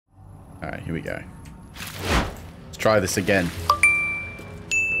Alright, here we go. Let's try this again.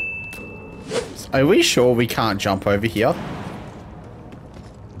 Are we sure we can't jump over here?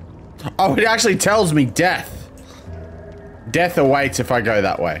 Oh, it actually tells me death. Death awaits if I go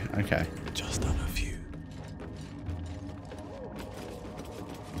that way. Okay. Just on a few.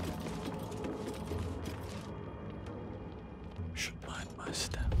 Should mind my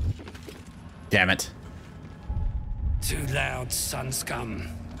step. Damn it. Too loud, sun scum.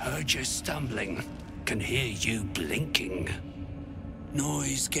 Heard you stumbling. Can hear you blinking.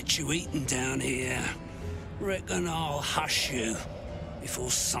 Noise gets you eaten down here. Reckon I'll hush you before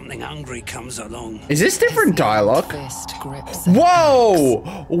something hungry comes along. Is this different dialogue? Whoa!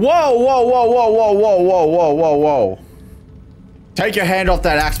 Whoa, whoa, whoa, whoa, whoa, whoa, whoa, whoa, whoa, whoa. Take your hand off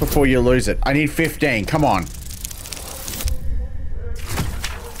that axe before you lose it. I need 15. Come on.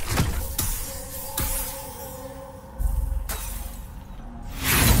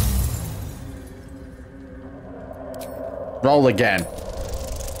 Roll again.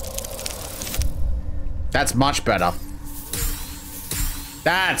 That's much better.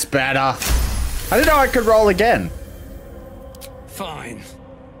 That's better. I didn't know I could roll again. Fine.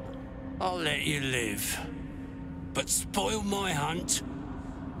 I'll let you live. But spoil my hunt,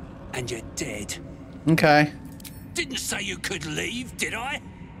 and you're dead. Okay. Didn't say you could leave, did I?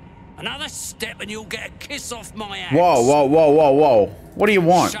 Another step and you'll get a kiss off my axe. Whoa, whoa, whoa, whoa, whoa. What do you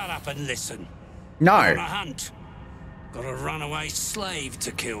want? Shut up and listen. No. On a hunt. Got a runaway slave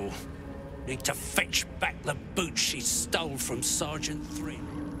to kill. Need to fetch back the boots she stole from Sergeant Thrin.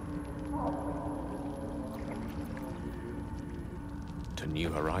 To new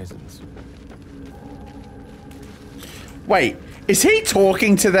horizons. Wait, is he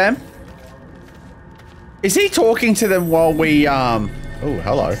talking to them? Is he talking to them while we, Oh,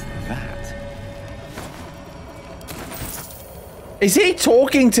 hello. That. Is he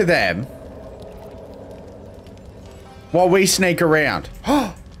talking to them while we sneak around?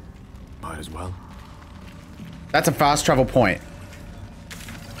 Might as well. That's a fast travel point.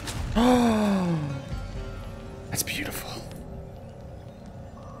 That's beautiful.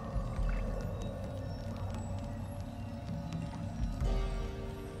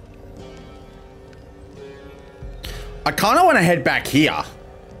 I kind of want to head back here.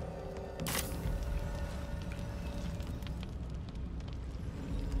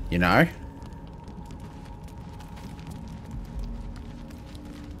 You know?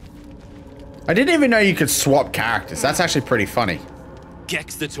 I didn't even know you could swap characters. That's actually pretty funny.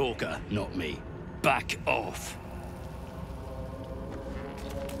 Gex the talker, not me. Back off.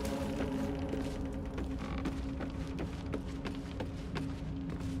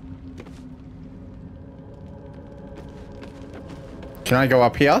 Can I go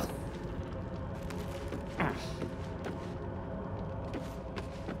up here?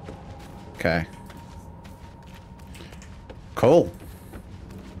 Okay. Cool.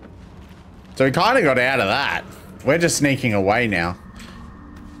 So we kind of got out of that. We're just sneaking away now.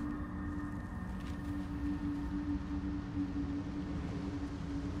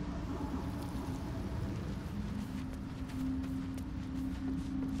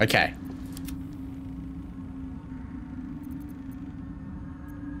 Okay.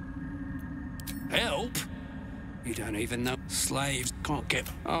 Help? You don't even know slaves can't get...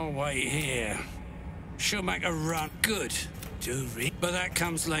 Oh, wait here. She'll make a run. Good. Do read. But that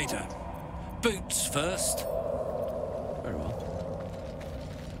comes later. Boots first. Very well.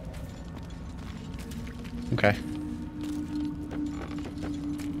 Okay.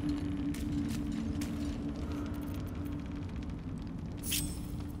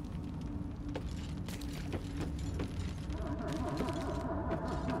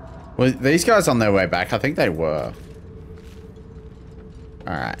 Were these guys on their way back? I think they were.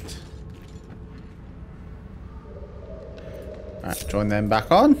 Alright. Alright, join them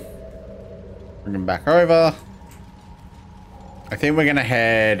back on. Bring them back over. I think we're going to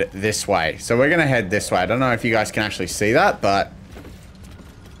head this way. So we're going to head this way. I don't know if you guys can actually see that, but...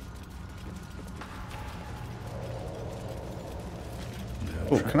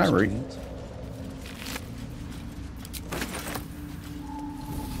 Oh, can I read?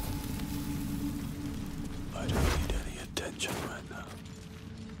 I don't need any attention right now.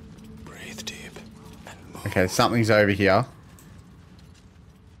 Breathe deep and move. Okay, something's over here.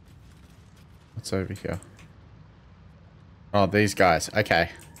 What's over here? Oh, these guys. Okay.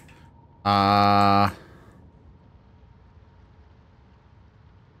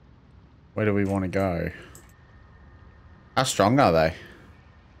 Where do we want to go? How strong are they?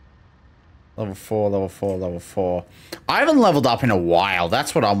 Level 4, level 4, level 4. I haven't leveled up in a while.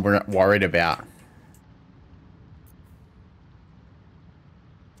 That's what I'm worried about.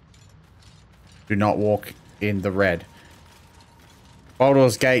 Do not walk in the red.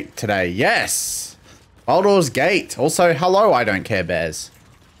 Baldur's Gate today. Yes! Baldur's Gate. Also, hello, I don't care bears.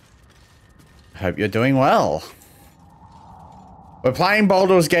 Hope you're doing well. We're playing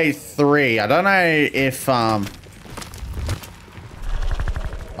Baldur's Gate 3. I don't know if,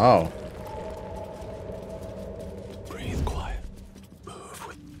 Oh. Breathe quiet. Move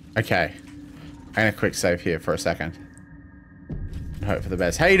with... Okay. I'm gonna quick save here for a second. Hope for the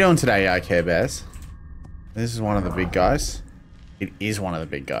best. How you doing today, I Care Bears? This is one of the big guys. It is one of the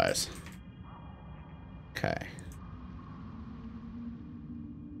big guys. Okay.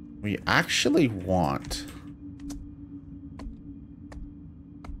 We actually want...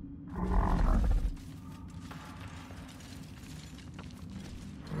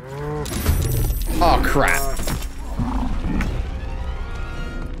 Oh, crap.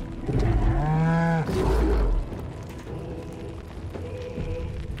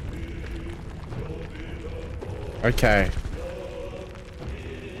 Okay.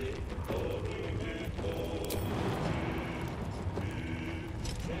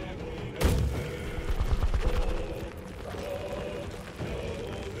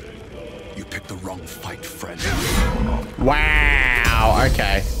 You picked the wrong fight, friend. Wow.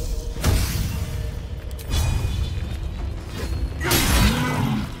 Okay.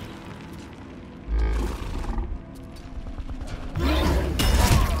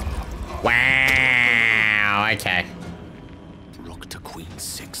 Wow. Okay. Rook to queen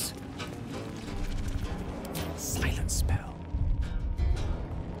 6. Silent spell.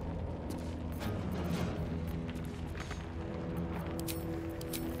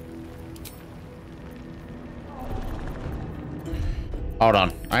 Hold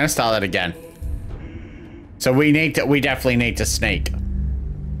on. I'm gonna start that again. So we definitely need to sneak.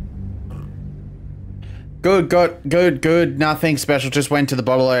 Good. Nothing special. Just went to the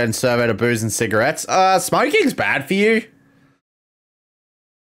bottle and surveyed of booze and cigarettes. Smoking's bad for you.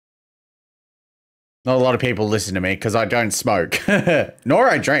 Not a lot of people listen to me because I don't smoke. Nor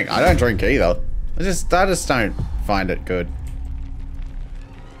I drink. I don't drink either. I just don't find it good.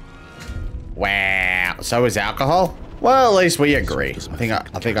 Wow. So is alcohol? Well, at least we agree. I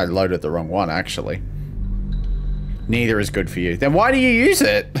think I loaded the wrong one, actually. Neither is good for you. Then why do you use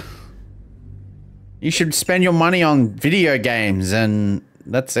it? You should spend your money on video games, and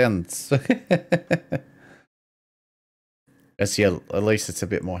that sounds... Guess, yeah, at least it's a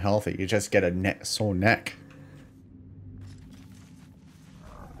bit more healthy. You just get a sore neck.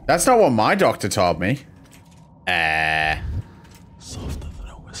 That's not what my doctor told me. Softer than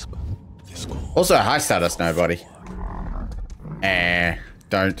a whisper. This Also, hi status, nobody.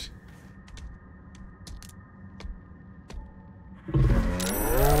 Don't.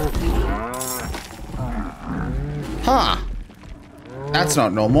 Huh. That's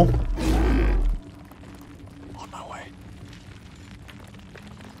not normal. On my way.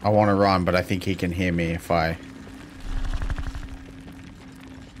 I want to run, but I think he can hear me if I...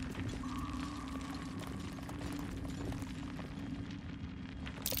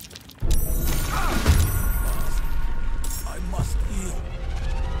 I must heal.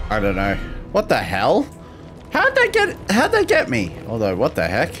 I don't know. What the hell? How'd they get me? Although, what the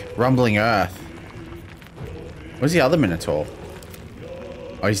heck? Rumbling Earth. Where's the other Minotaur?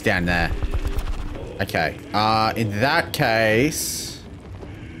 Oh, he's down there. Okay. In that case...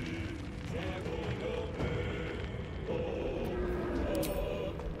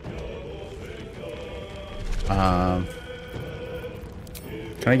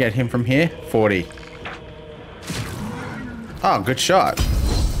 Can I get him from here? 40. Oh, good shot.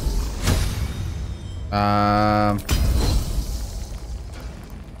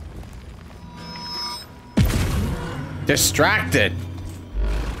 Distracted.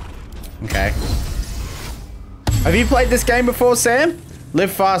 Okay. Have you played this game before, Sam?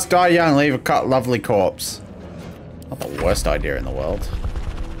 Live fast, die young, leave a lovely corpse. Not the worst idea in the world.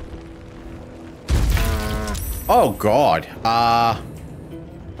 Oh, God.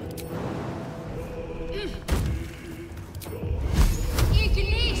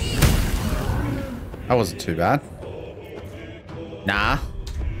 That wasn't too bad. Nah.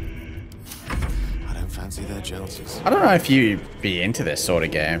 I don't fancy their jealousies. I don't know if you'd be into this sort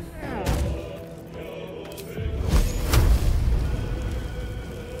of game.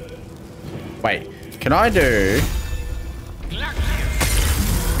 Wait, can I do...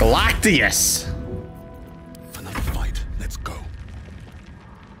 Galactius! Another fight. Let's go.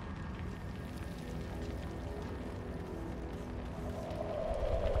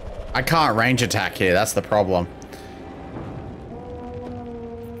 I can't range attack here, that's the problem.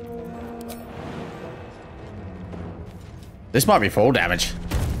 This might be full damage.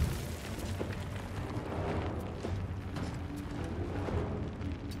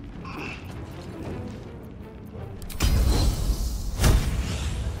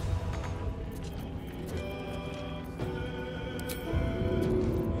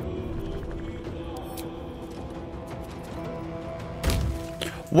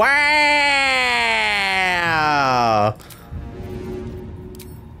 Wow!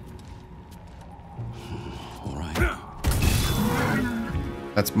 All right.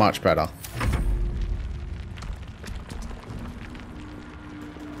 That's much better.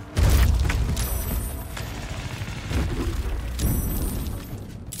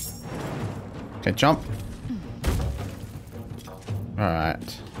 Okay, jump. All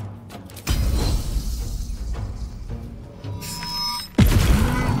right.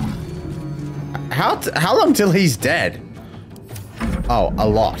 How long till he's dead? Oh, a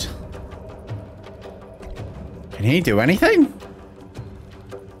lot. Can he do anything?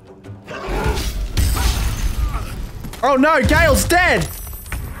 Oh no, Gale's dead!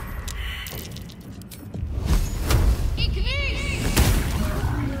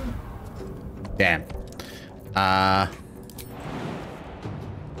 Damn.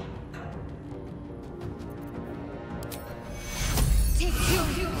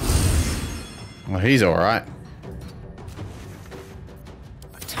 Well, he's alright.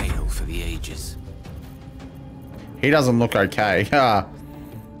 A tale for the ages. He doesn't look okay.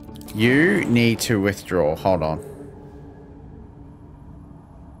 You need to withdraw. Hold on.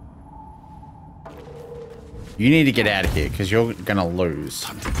 You need to get out of here because you're gonna lose.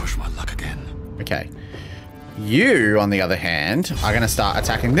 Time to push my luck again. Okay. You, on the other hand, are gonna start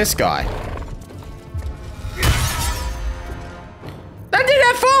attacking this guy. That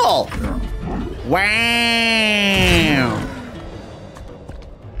didn't fall! Wow!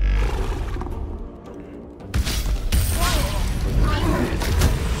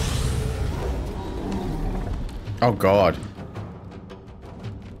 Oh god.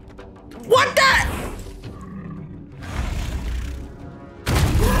 What the?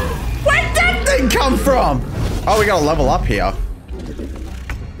 Where'd that thing come from? Oh, we gotta level up here.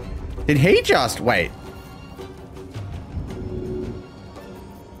 Did he just wait?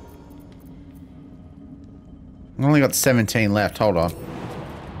 I only got 17 left. Hold on.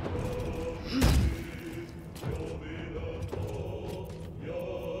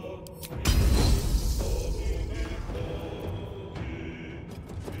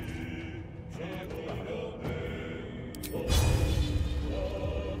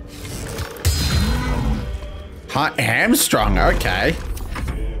 Hamstrung, okay.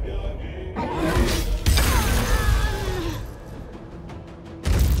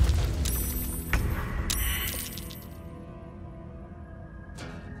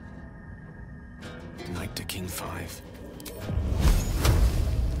 Knight to King 5.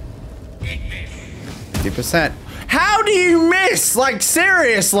 50%. How do you miss? Like,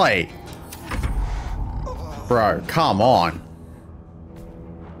 seriously? Bro, come on.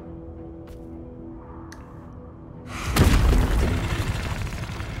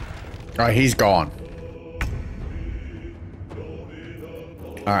 Oh, he's gone.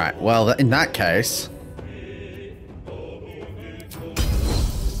 Alright, well, in that case...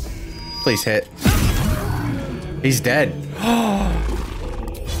 Please hit. He's dead.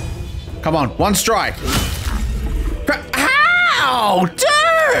 Come on, one strike. How?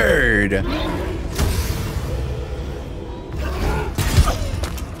 Dude!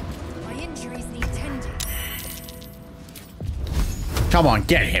 My injuries need tending. Come on,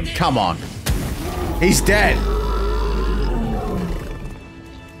 get him. Come on. He's dead.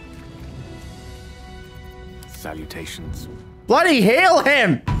 Salutations. Bloody heal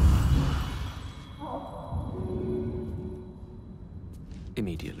him!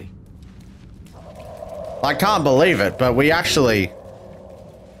 Immediately. I can't believe it, but we actually...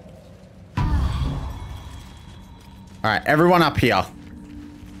 Alright, everyone up here.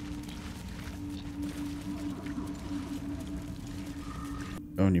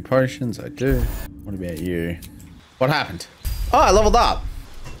 Oh, new potions, I do. What about you? What happened? Oh, I leveled up.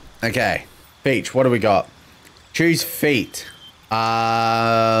 Okay. Beach, what do we got? Choose feat.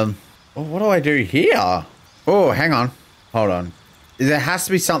 What do I do here? Oh, hang on. Hold on. There has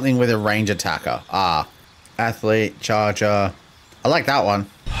to be something with a range attacker. Ah. Athlete, charger. I like that one.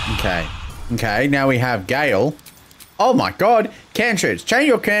 Okay. Okay, now we have Gale. Oh my god. Cantrips. Change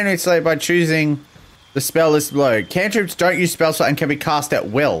your cantrip slate by choosing the spell list below. Cantrips don't use spell slot and can be cast at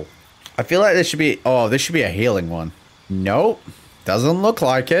will. I feel like this should be... Oh, this should be a healing one. Nope. Doesn't look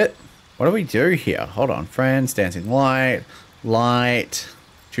like it. What do we do here? Hold on. Friends, dancing light, light,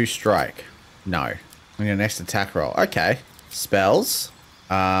 choose strike. No. We get an next attack roll. Okay. Spells.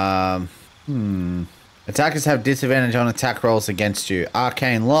 Attackers have disadvantage on attack rolls against you.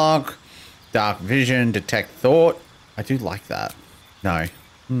 Arcane Lock, Dark Vision, Detect Thought. I do like that. No.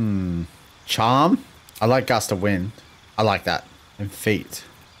 Charm. I like Gust of Wind. I like that. And Feet.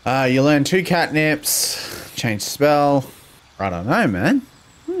 You learn 2 catnips. Change spell. I don't know, man.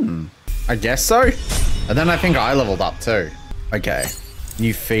 I guess so. And then I think I leveled up too. Okay.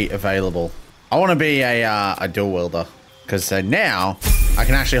 New feat available. I want to be a dual wielder. Because now I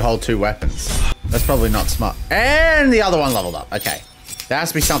can actually hold 2 weapons. That's probably not smart. And the other one leveled up. Okay. There has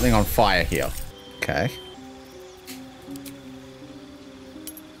to be something on fire here. Okay.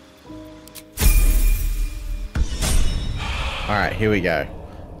 Alright, here we go.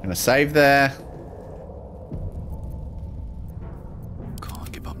 I'm gonna save there.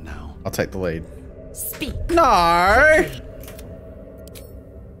 Can't give up now. I'll take the lead. Speak. No!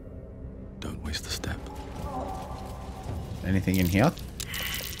 Don't waste a step. Anything in here?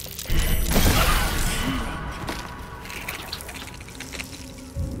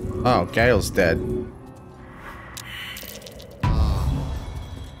 Oh, Gale's dead.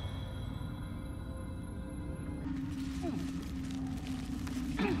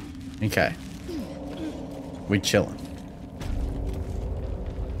 Okay. We chillin'.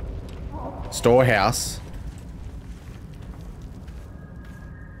 Storehouse.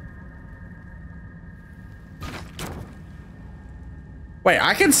 Wait,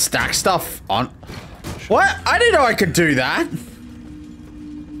 I can stack stuff on... What? I didn't know I could do that.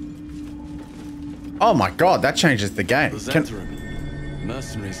 Oh my god, that changes the game. The Zentrum.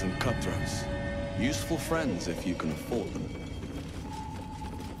 Mercenaries and cutthroats. Useful friends if you can afford them.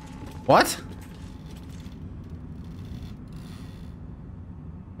 What?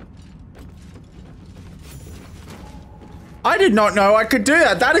 I did not know I could do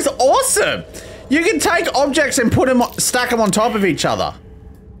that. That is awesome. You can take objects and put them, stack them on top of each other.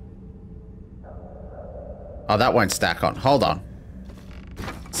 Oh, that won't stack on. Hold on.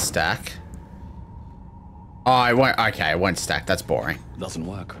 Stack. Oh, it won't. Okay, it won't stack. That's boring. Doesn't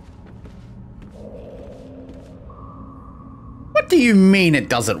work. What do you mean it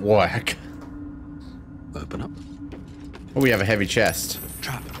doesn't work? Open up. Oh, we have a heavy chest.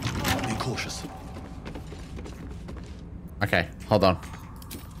 Trap. Be cautious. Okay, hold on.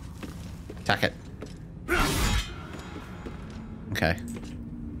 Attack it. Okay.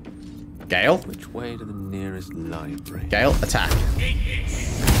 Gale? Which way to the nearest library? Gale, attack.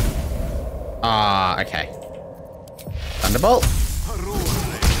 Okay. Thunderbolt?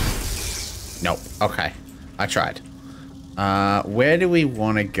 Nope. Okay. I tried. Where do we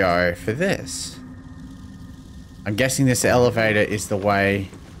want to go for this? I'm guessing this elevator is the way...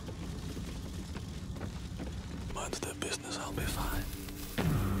 Mind's their business, I'll be fine.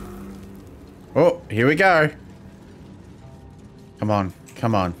 Oh, here we go. Come on.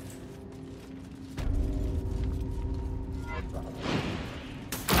 Come on.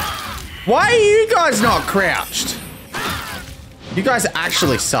 Why are you guys not crouched? You guys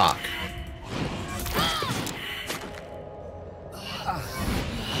actually suck.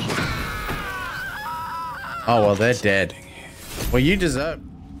 Oh, well, they're dead. Well, you deserve...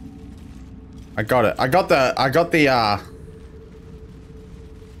 I got it. I got the,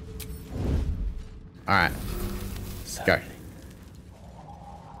 Alright. Go.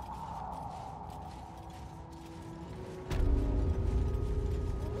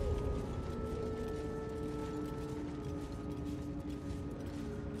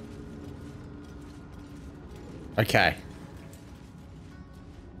 Okay.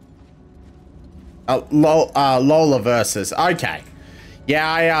 Lola versus. Okay.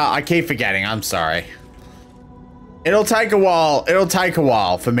 Yeah, I keep forgetting. I'm sorry. It'll take a while. It'll take a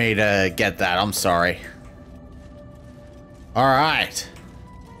while for me to get that. I'm sorry. All right.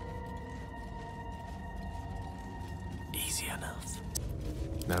 Easy enough.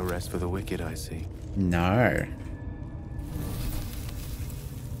 No rest for the wicked, I see. No.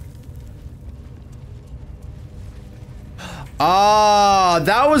 Ah,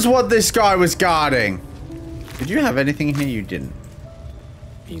 that was what this guy was guarding. Did you have anything in here? You didn't.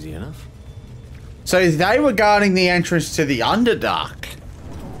 Easy enough. So they were guarding the entrance to the Underdark.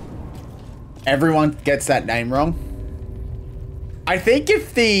 Everyone gets that name wrong. I think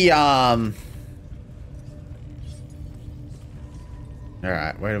if the,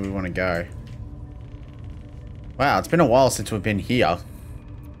 Alright, where do we want to go? Wow, it's been a while since we've been here. I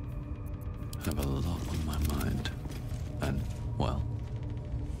have a lot on my mind. And, well,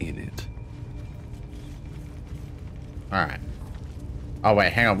 in it. Alright. Oh,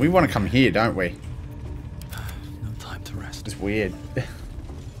 wait, hang on. We want to come here, don't we? No time to rest. It's weird.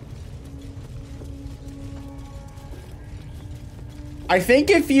 I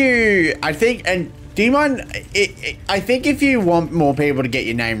think if you... and do you mind... I think if you want more people to get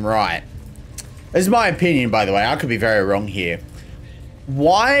your name right... This is my opinion, by the way. I could be very wrong here.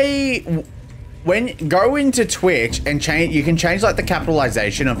 Why... when go into Twitch and change, you can change like the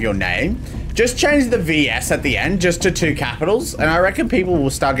capitalization of your name. Just change the VS at the end just to 2 capitals, and I reckon people will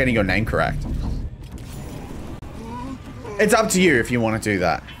start getting your name correct. It's up to you if you want to do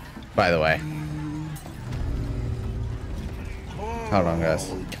that, by the way. Hold on,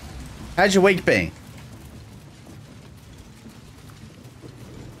 guys. How's your week been?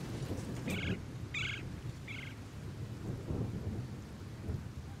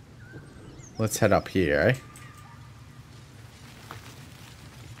 Let's head up here, eh?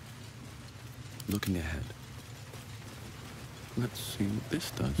 Looking ahead. Let's see what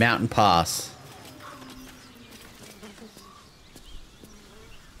this does. Mountain Pass.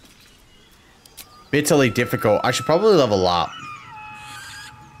 Bitterly difficult. I should probably level up.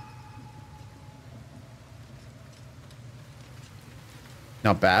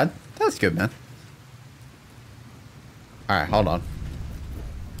 Not bad. That's good, man. Alright, hold on.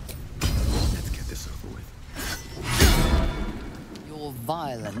 Let's get this over with. Your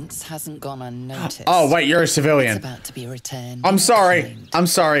violence hasn't gone unnoticed. Oh, wait, you're a civilian. It's about to be returned. I'm sorry. Claimed. I'm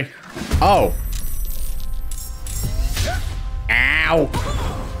sorry. Oh. Ow.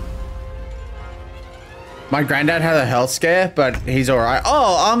 My granddad had a health scare, but he's alright.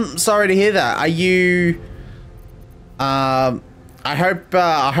 Oh, I'm sorry to hear that. Are you... I hope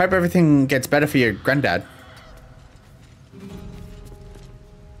everything gets better for your granddad.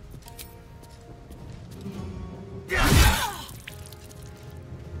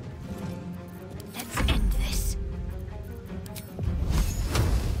 Let's end this.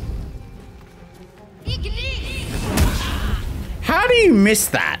 How do you miss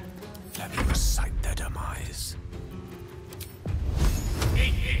that? Let me recite their demise.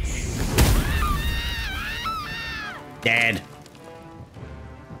 Dead.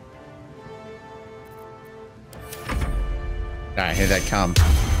 Alright, here they come.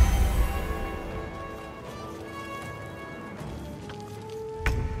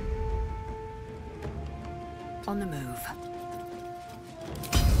 On the move.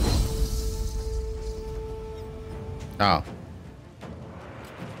 Oh.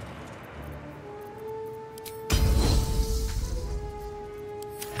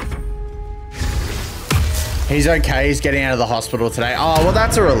 He's okay. He's getting out of the hospital today. Oh, well,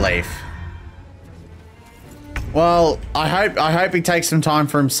 that's a relief. Well, I hope he takes some time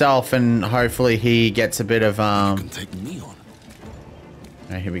for himself, and hopefully he gets a bit of You can take me on.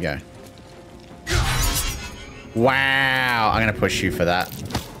 Oh, here we go. Wow, I'm gonna push you for that.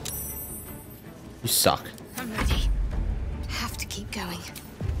 You suck. I'm ready. Have to keep going.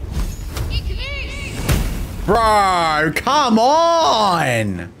 Bro, come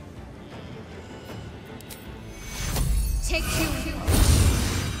on! Take 2.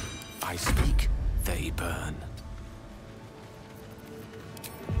 I speak, they burn.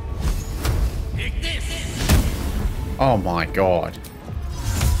 Oh my god.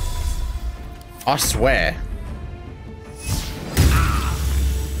 I swear.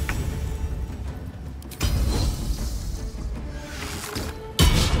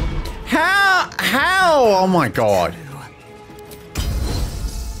 How? Oh my god.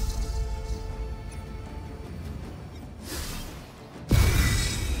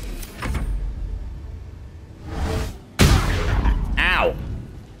 Ow.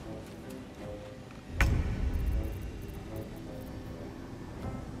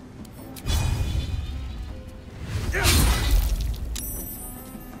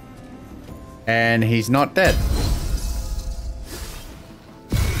 And he's not dead.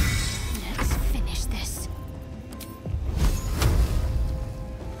 Let's finish this.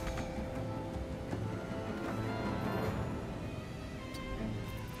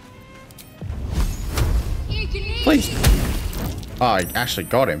 Please. Oh, I actually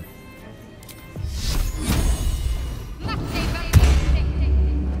got him.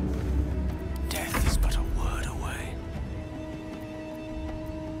 Death is but a word away.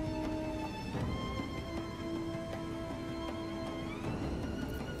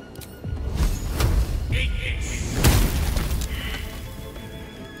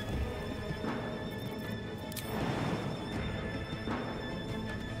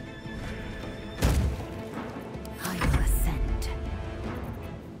 I will ascend.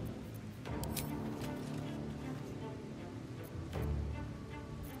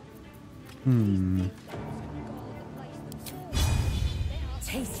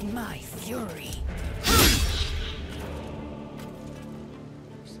 Taste my fury.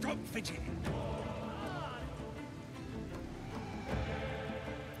 Stop fidgeting.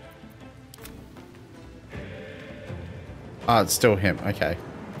 Oh, it's still him. Okay.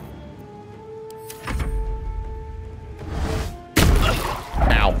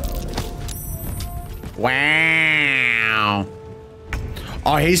 Ow. Wow.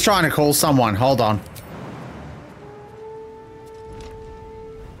 Oh, he's trying to call someone. Hold on.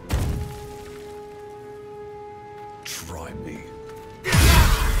 Try me.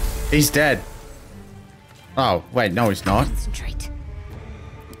 He's dead. Oh, wait, no, he's not. Concentrate.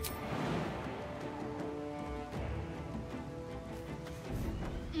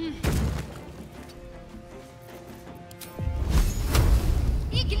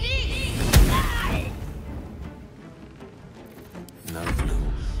 No blue,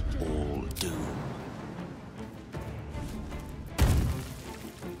 all doom.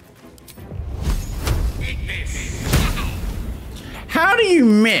 How do you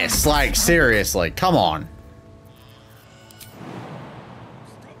miss? Like, seriously, come on.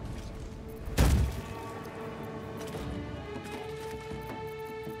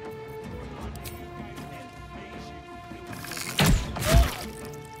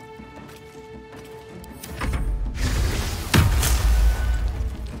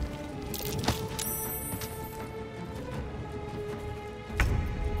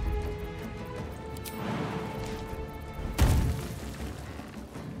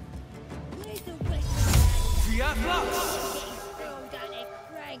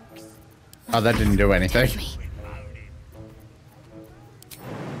 Oh, that didn't do anything.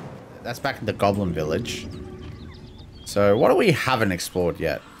 That's back in the Goblin Village. So, what do we haven't explored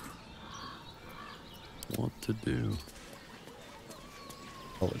yet? What to do?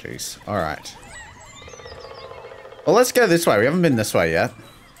 Apologies. Alright. Well, let's go this way. We haven't been this way yet.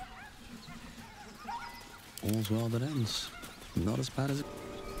 All's well that ends. Not as bad as it...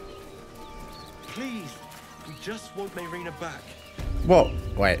 Please, we just want Mayrina back. Whoa.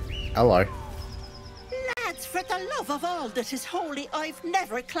 Wait. Hello. Lads, for the love of all that is holy, I've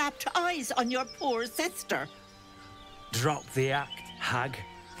never clapped eyes on your poor sister. Drop the act, hag.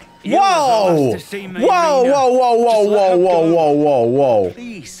 Whoa! Whoa, whoa, whoa, whoa, whoa, whoa, whoa, whoa, whoa.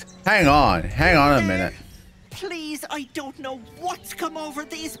 Please. Hang on a minute. Please, I don't know what's come over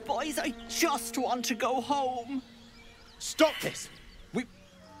these boys. I just want to go home. Stop this.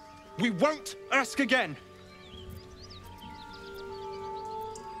 We won't ask again.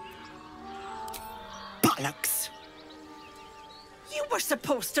 Bollocks. You were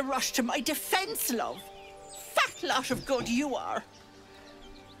supposed to rush to my defense, love. Fat lot of good you are.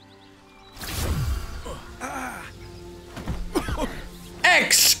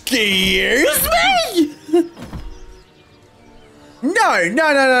 Excuse me? No.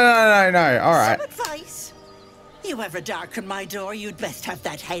 All right. Some advice. You ever darken my door, you'd best have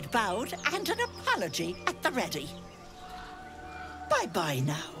that head bowed and an apology at the ready. Bye-bye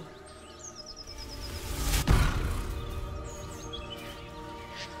now.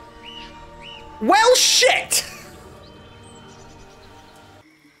 Well, shit!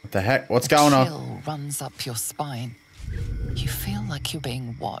 What the heck? What's going on? Chill runs up your spine. You feel like you're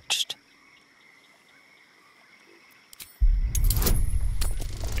being watched.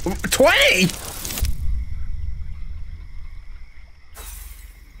 20?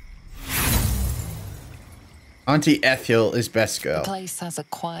 Auntie Ethiel is best girl. The place has a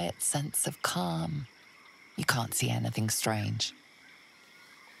quiet sense of calm. You can't see anything strange.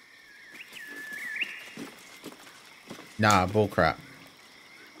 Nah, bullcrap.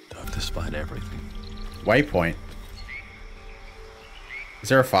 Dark despite everything. Waypoint. Is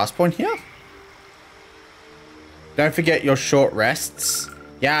there a fast point here? Don't forget your short rests.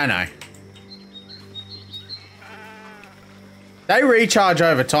 Yeah, I know. They recharge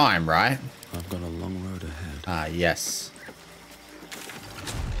over time, right? I've got a long road ahead. Ah, yes.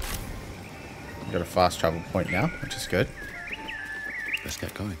 Got a fast travel point now, which is good. Let's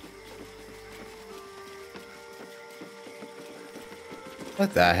get going.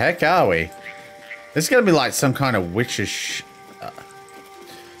 What the heck are we? This is gonna be like some kind of witchish.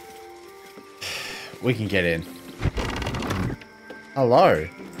 We can get in. Hello.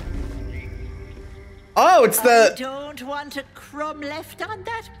 Oh, it's the. I don't want a crumb left on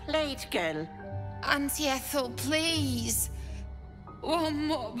that plate, girl. Auntie Ethel, please. One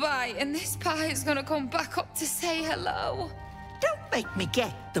more bite and this pie is gonna come back up to say hello. Don't make me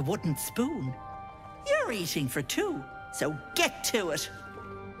get the wooden spoon. You're eating for two, so get to it.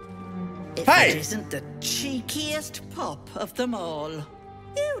 If Hey! it isn't the cheekiest pup of them all.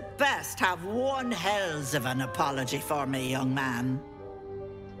 You'd best have one hells of an apology for me, young man.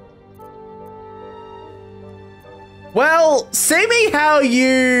 Well, seeming how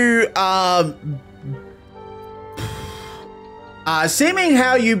you seeming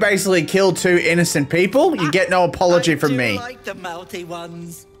how you basically killed two innocent people, you get no apology from me. I do like the mouthy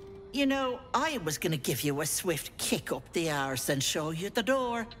ones. You know, I was gonna give you a swift kick up the arse and show you the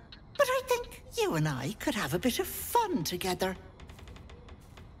door. But I think you and I could have a bit of fun together.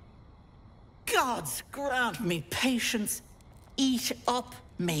 Gods grant me patience. Eat up,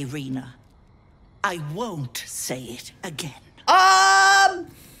 Mayrina. I won't say it again.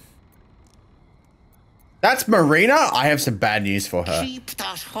 That's Marina? I have some bad news for her. Keep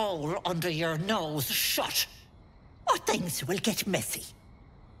that hole under your nose shut, or things will get messy.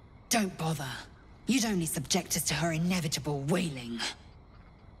 Don't bother. You'd only subject us to her inevitable wailing.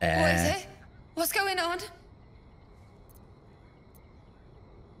 What is it? What's going on?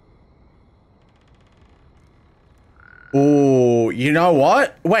 Oh, you know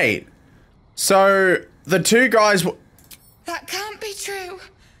what? Wait. So, the two guys... That can't be true.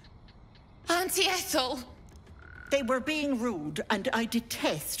 Auntie Ethel. They were being rude, and I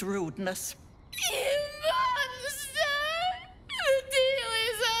detest rudeness. You monster! The deal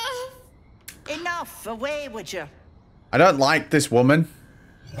is off. Enough, away with you. I don't like this woman.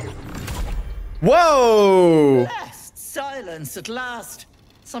 Whoa! Best silence at last.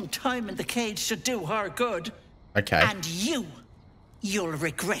 Some time in the cage should do her good. Okay. And you'll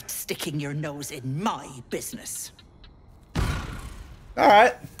regret sticking your nose in my business. All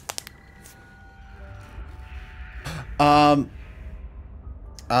right.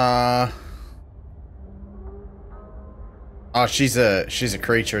 Oh, she's a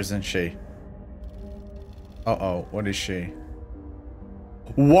creature, isn't she? Uh-oh, what is she?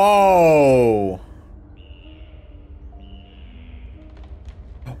 Whoa!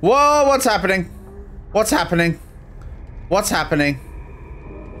 Whoa, what's happening? What's happening? What's happening?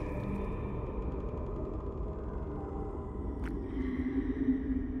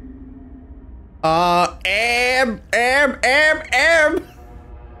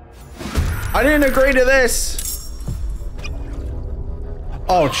 I didn't agree to this.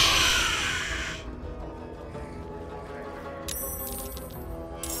 Oh,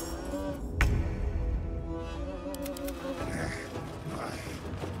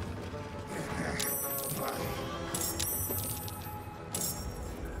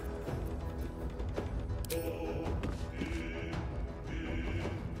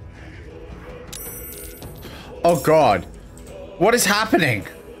 oh God. What is happening?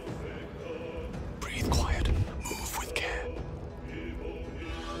 Breathe quiet. Move with care.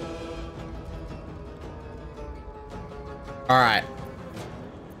 All right.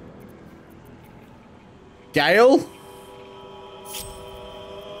 Gale?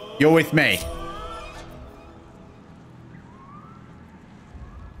 You're with me.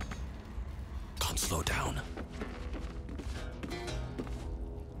 Can't slow down.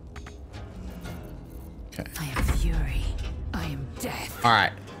 Okay. I am fury. I am death. All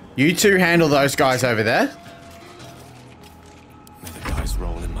right. You two handle those guys over there. May the dice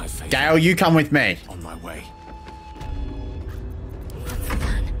roll in my favor. Gale, you come with me. On my way.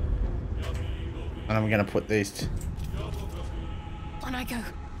 And I'm gonna put these. On I go.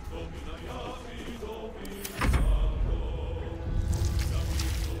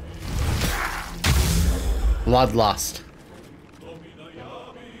 Bloodlust.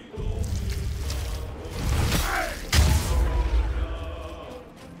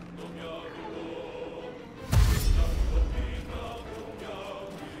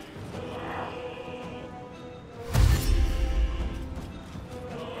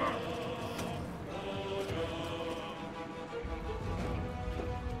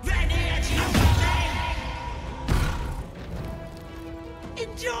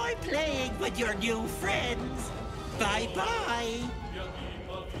 Enjoy playing with your new friends. Bye-bye.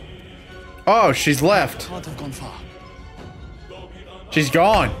 Oh, she's left. Can't have gone far. She's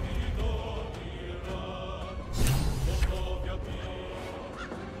gone.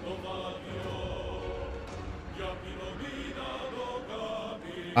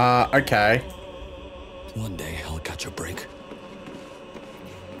 Okay. One day I'll catch a break.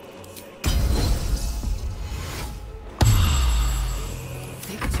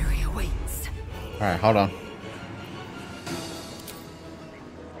 Victory awaits. All right, hold on.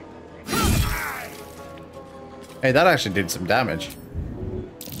 Hey, that actually did some damage.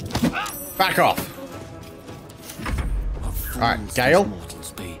 Back off. All right, Gale.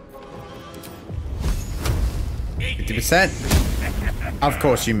 50%. Of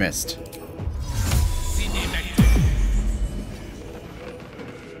course you missed.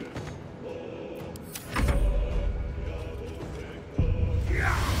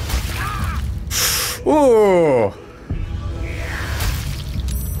 Ooh.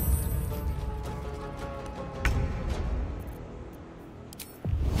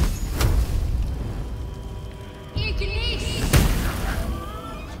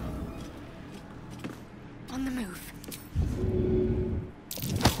 On the move.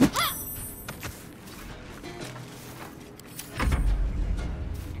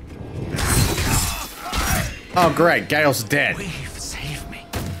 Oh, great. Gale's dead. Weave, save me.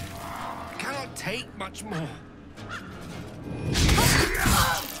 I cannot take much more. Not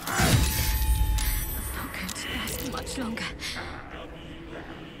going to last much longer.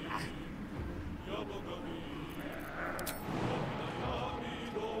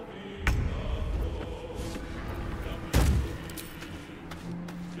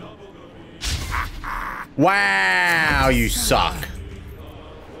 Wow, you suck.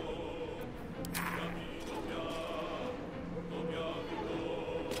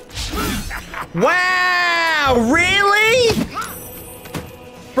 Wow, really?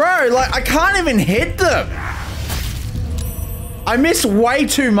 Bro, like, I can't even hit them. I miss way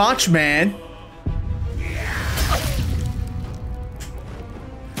too much, man.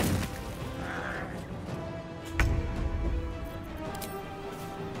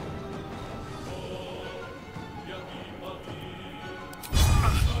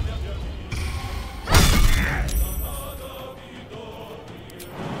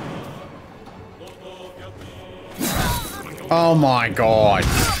 Oh my god.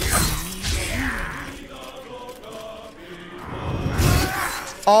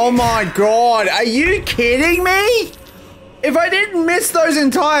 Oh my god, are you kidding me? If I didn't miss those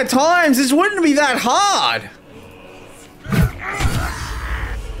entire times, this wouldn't be that hard.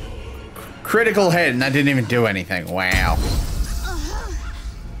 Critical hit, and that didn't even do anything. Wow.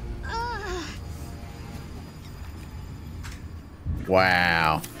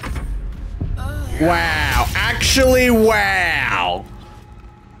 Wow. Wow. Actually, wow.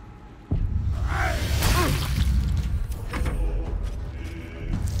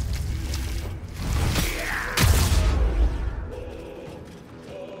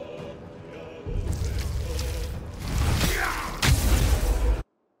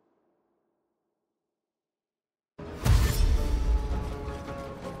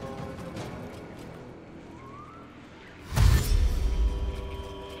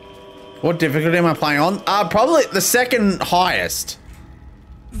 What difficulty am I playing on? Probably the second highest.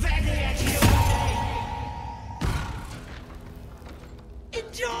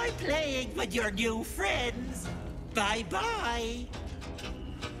 Enjoy playing with your new friends. Bye-bye.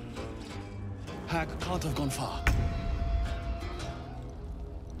 Hag can't have gone far.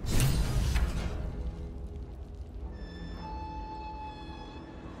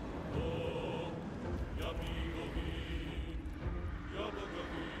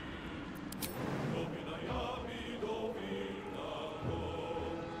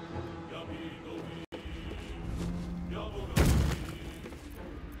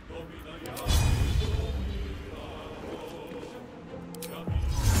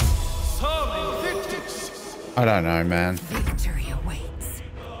 I don't know, man. Victory awaits.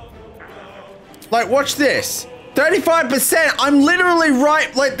 Like, watch this. 35%. I'm literally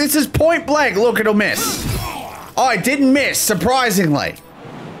right. Like, this is point blank. Look, it'll miss. Oh, it didn't miss, surprisingly.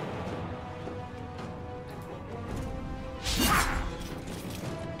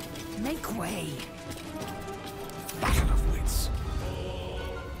 Make way. Battle of wits.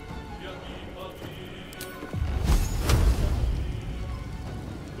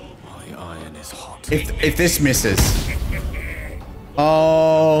 My iron is hot. If this misses.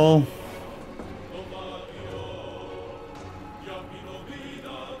 Oh.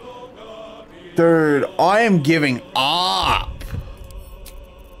 Dude, I am giving up.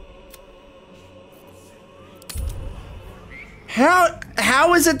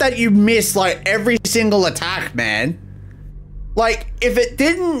 How is it that you miss like every single attack, man? Like, if it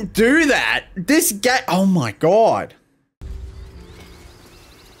didn't do that, this game, oh my god.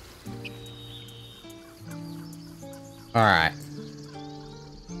 All right.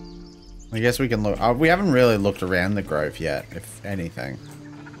 I guess we can look. We haven't really looked around the grove yet, if anything.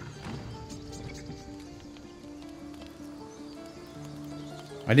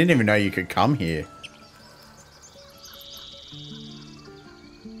 I didn't even know you could come here.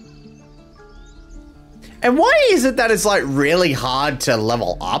 And why is it that it's like really hard to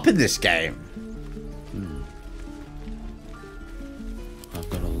level up in this game? I've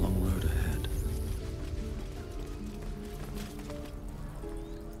got a long road ahead.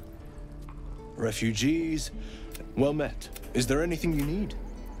 Refugees, well met. Is there anything you need?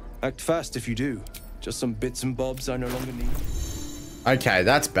 Act fast if you do. Just some bits and bobs I no longer need. Okay,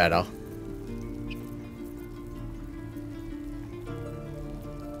 that's better.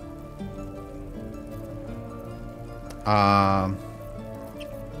 How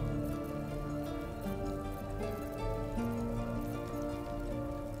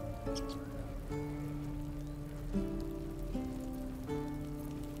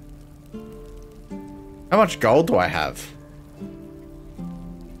much gold do I have?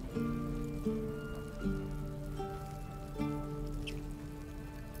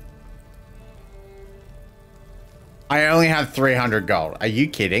 I only have 300 gold. Are you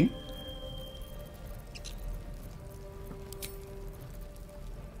kidding?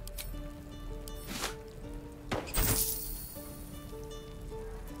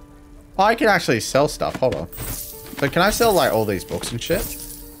 Oh, I can actually sell stuff. Hold on. So can I sell like all these books and shit?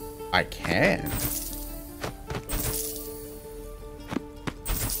 I can.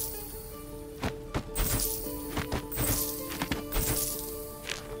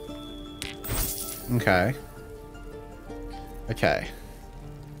 Okay. Okay.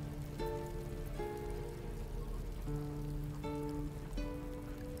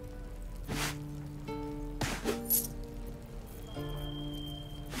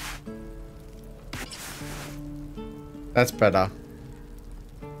 That's better.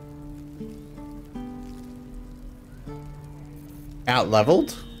 Out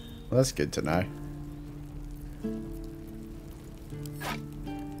leveled? Well, that's good to know.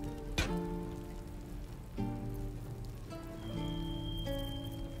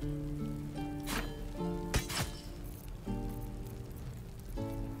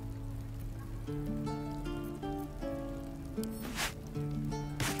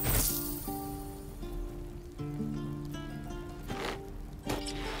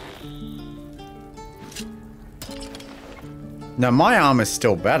 Now my armor's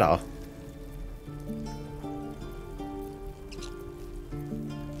still better.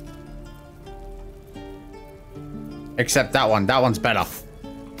 Except that one. That one's better.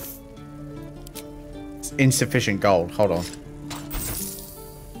 It's insufficient gold. Hold on.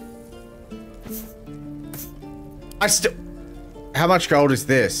 I still... How much gold is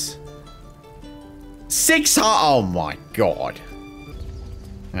this? 600... Oh my god.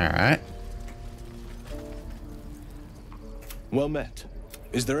 Alright. Well met.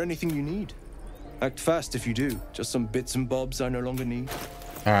 Is there anything you need? Act fast if you do. Just some bits and bobs I no longer need.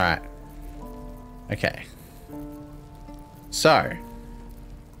 Alright. Okay. So.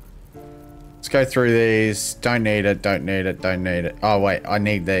 Let's go through these. Don't need it, don't need it, don't need it. Oh, wait. I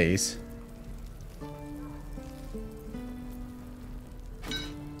need these.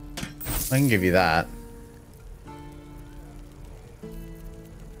 I can give you that.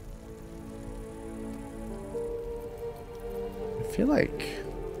 I feel like...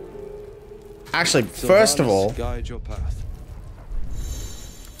 Actually, first of all... Guide your path.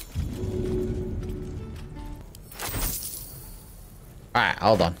 Alright,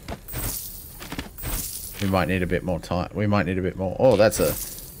 hold on. We might need a bit more time. We might need a bit more... Oh, that's a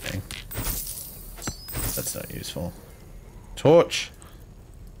thing. That's not useful. Torch.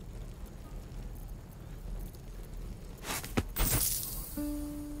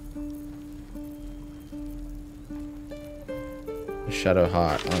 Shadow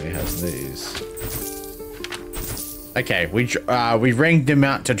Heart only has these. Okay, we ringed him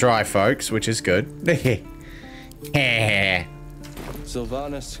out to dry, folks, which is good.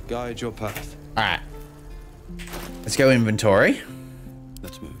 Sylvanas, guide your path. Alright. Let's go inventory.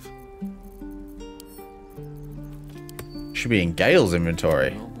 Let's move. Should be in Gale's inventory.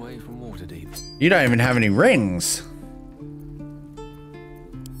 Long way from Waterdeep. You don't even have any rings.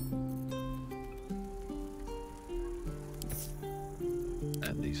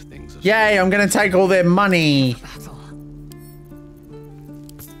 And these things are... Yay, I'm gonna take all their money.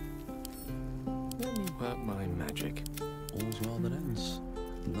 Let me work my magic. All's well that ends.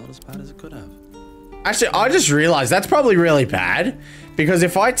 Not as bad as it could have. Actually, I just realized that's probably really bad. Because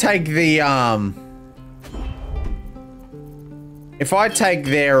if I take the, if I take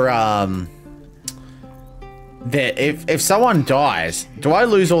their, if someone dies, do I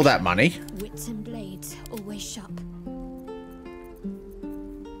lose all that money? Wits and blades always sharp.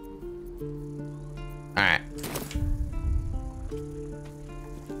 Alright.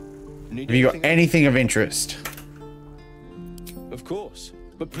 Have you got anything of interest? Of course.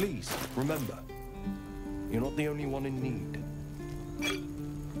 But please, remember, you're not the only one in need.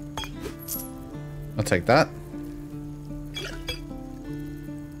 I'll take that.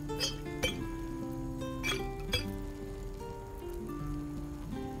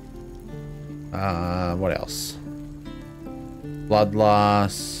 What else?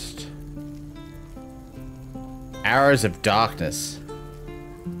 Bloodlust. Arrows of Darkness.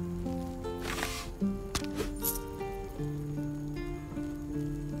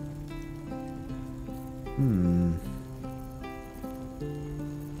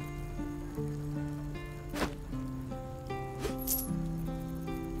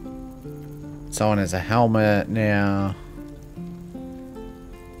 Someone has a helmet now.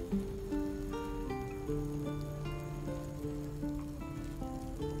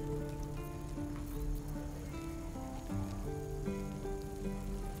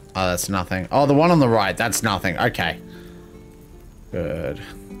 Oh, that's nothing. Oh, the one on the right, that's nothing. Okay. Good.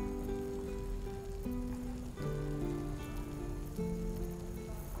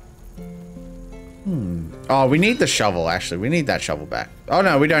 Oh, we need the shovel, actually. We need that shovel back. Oh,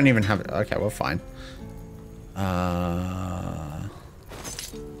 no, we don't even have it. Okay, we're fine.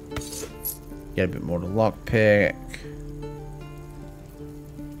 Get a bit more to lockpick.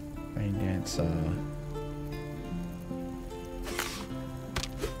 Rain dancer.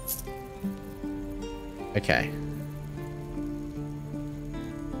 Okay.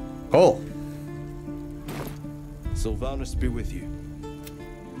 Cool. Sylvanus be with you.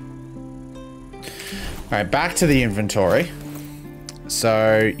 Alright, back to the inventory.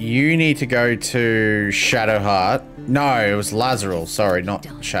 So, you need to go to Shadowheart. No, it was Lazarel. Sorry, not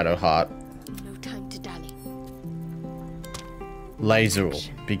Shadowheart. No time to dally. Lazarel.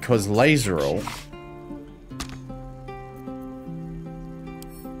 Because Lazarel...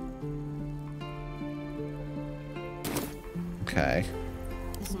 Okay.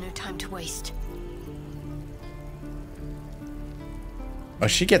 There's no time to waste. Oh,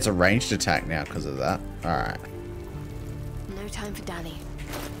 she gets a ranged attack now because of that. Alright. No time for dally.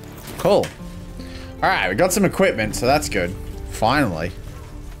 Cool. Alright, we got some equipment, so that's good. Finally.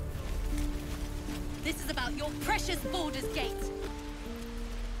 This is about your precious Baldur's Gate.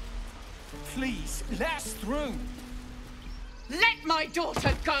 Please, let us through. Let my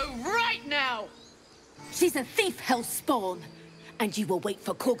daughter go right now! She's a thief, hellspawn, and you will wait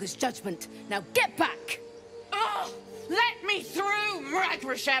for Korga's judgment. Now get back! Oh, let me through,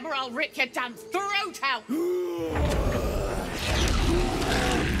 Mragrasham, or I'll rip your damn throat out!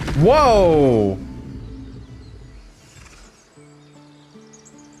 Whoa!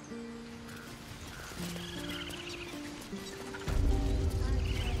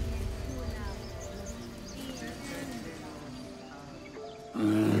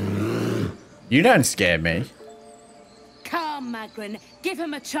 You don't scare me. Come, Magrin, give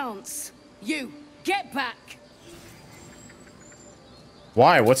him a chance. You, get back!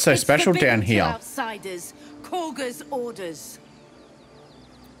 Why? What's so It's special forbidden down to here? outsiders. Korga's orders.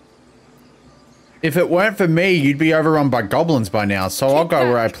 If it weren't for me, you'd be overrun by goblins by now, so I'll go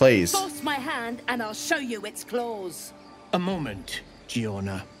where I please. Force my hand and I'll show you its claws. A moment,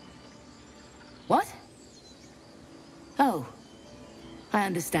 Giona. What? Oh, I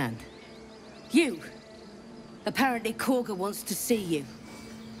understand. You. Apparently Korga wants to see you.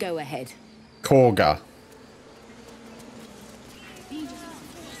 Go ahead. Korga.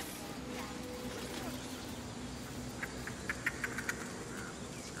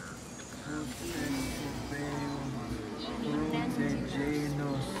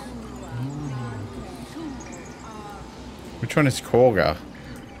 Which one is Korga?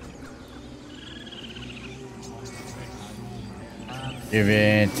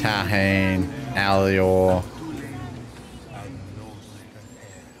 Yevin, Tahane, Alior.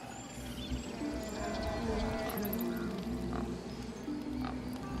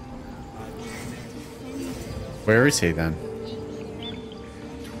 Where is he then?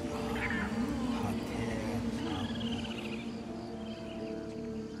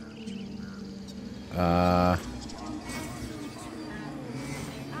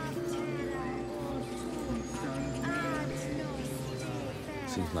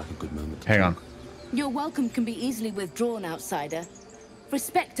 Seems like a good moment. Hang on. Your welcome can be easily withdrawn, outsider.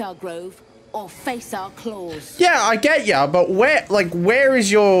 Respect our grove, or face our claws. Yeah, I get ya, but where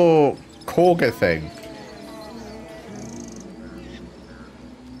is your Korga thing?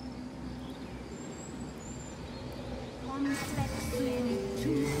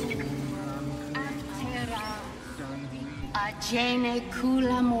 Agene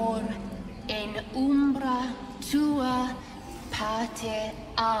culamor in umbra tua pate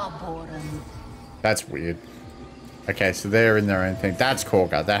arborum. That's weird. Okay, so they're in their own thing. That's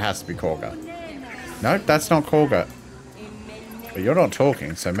Korga. That has to be Korga. No, that's not Korga. But you're not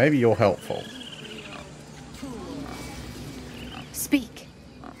talking, so maybe you're helpful. Speak.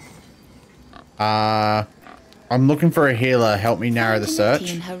 I'm looking for a healer. Help me narrow the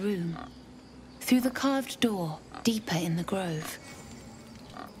search. In her room, through the carved door, deeper in the grove.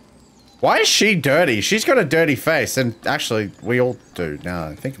 Why is she dirty? She's got a dirty face, and actually, we all do now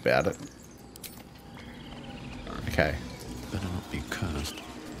that I think about it. Okay. Better not be cursed.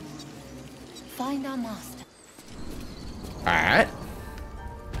 Find our master. Alright.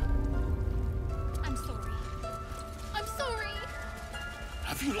 I'm sorry. I'm sorry.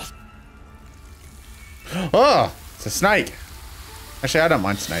 Have you lost? Oh, it's a snake. Actually, I don't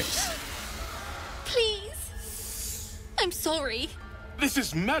mind snakes. Please. I'm sorry. This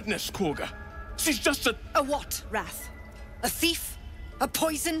is madness, Korga. She's just a... A what, Wrath? A thief? A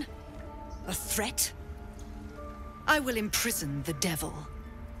poison? A threat? I will imprison the devil.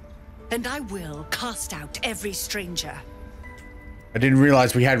 And I will cast out every stranger. I didn't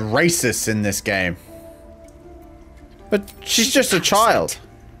realize we had racists in this game. But she's just a child.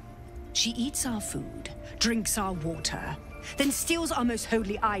 She eats our food, drinks our water, then steals our most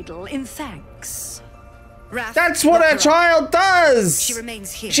holy idol in thanks. Wrath, that's what a child does! She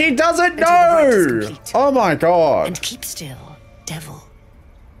remains here. She doesn't know! Oh my god. And keep still, devil.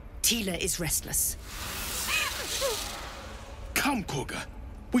 Tila is restless. Come, Koga.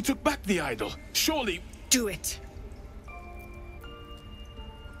 We took back the idol. Surely... Do it.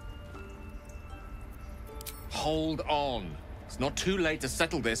 Hold on. It's not too late to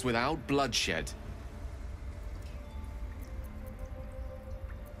settle this without bloodshed.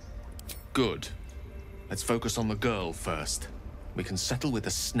 Good. Let's focus on the girl first. We can settle with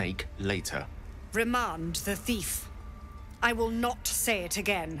the snake later. Remand the thief. I will not say it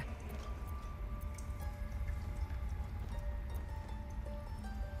again.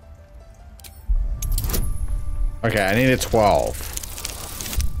 Okay, I need a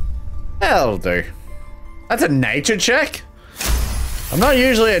 12. That'll do. That's a nature check? I'm not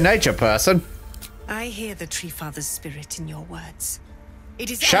usually a nature person. I hear the Tree Father's spirit in your words. It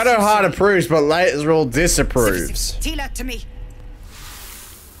is Shadowheart approves, but Laserall disapproves. Tila, to me.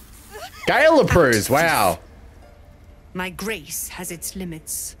 Gale approves, wow. My grace has its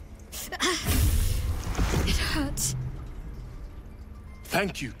limits. It hurts.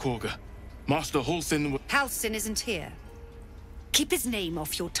 Thank you, Koga. Master Halsin... Halsin isn't here. Keep his name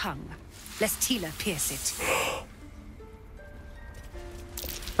off your tongue, lest Tila pierce it.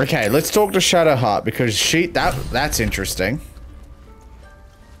 Okay, let's talk to Shadowheart because that's interesting.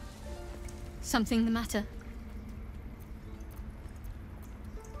 Something the matter?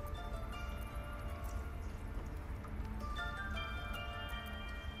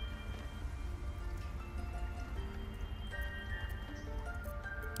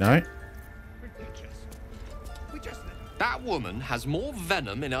 No? That woman has more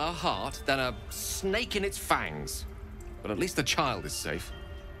venom in her heart than a snake in its fangs. But at least the child is safe.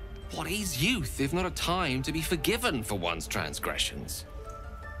 What is youth if not a time to be forgiven for one's transgressions?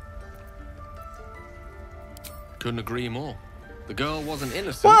 Couldn't agree more. The girl wasn't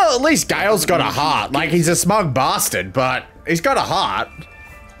innocent. Well, at least Gale's got a heart. Like, he's a smug bastard, but he's got a heart.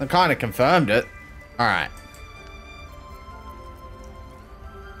 I kind of confirmed it. Alright.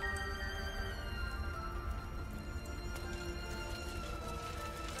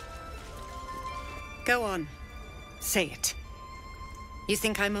 Go on. Say it. You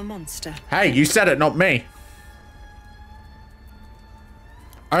think I'm a monster? Hey, you said it, not me.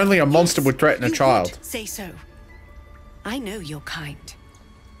 Only a monster would threaten a child. Say so. I know your kind.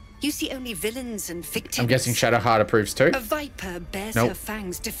 You see only villains and victims. I'm guessing Shadowheart approves too. A viper bears her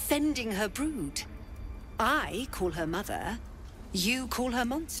fangs defending her brood. I call her mother. You call her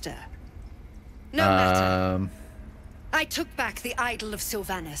monster. No matter. I took back the idol of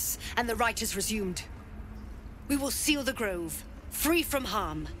Sylvanas, and the rite is resumed. We will seal the grove, free from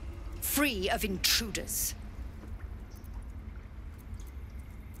harm, free of intruders.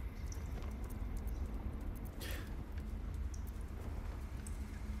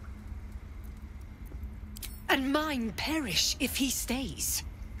 And mine perish if he stays.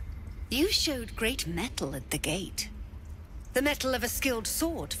 You showed great mettle at the gate. The mettle of a skilled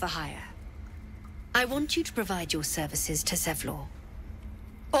sword for hire. I want you to provide your services to Zevlor.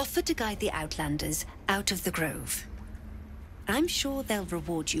 Offer to guide the Outlanders out of the grove. I'm sure they'll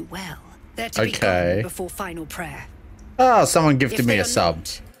reward you well. They're to be gone before final prayer. Oh, someone gifted me a sub.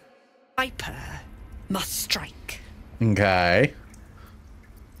 Not, Viper must strike. Okay.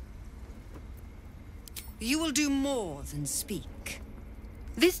 You will do more than speak.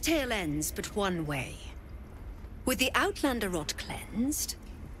 This tale ends but one way. With the Outlander rot cleansed,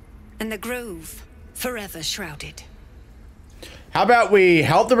 and the grove forever shrouded. How about we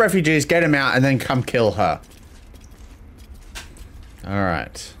help the refugees, get him out, and then come kill her?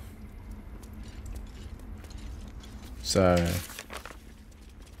 Alright. So...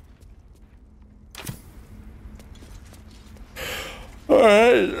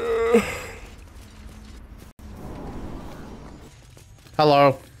 Alright.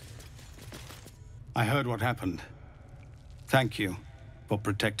 Hello. I heard what happened. Thank you for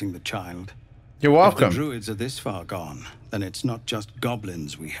protecting the child. You're welcome. If the druids are this far gone, then it's not just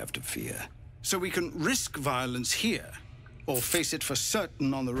goblins we have to fear. So we can risk violence here, or face it for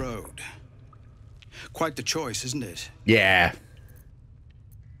certain on the road. Quite the choice, isn't it? Yeah.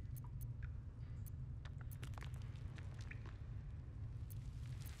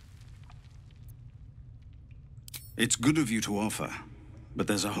 It's good of you to offer. But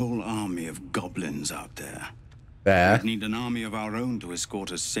there's a whole army of goblins out there. There. We need an army of our own to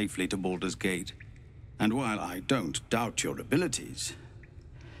escort us safely to Baldur's Gate. And while I don't doubt your abilities,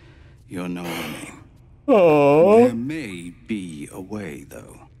 you're no army. Oh. There may be a way,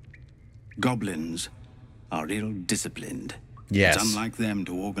 though. Goblins are ill-disciplined. Yes. It's unlike them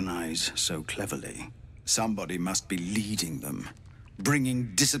to organize so cleverly. Somebody must be leading them,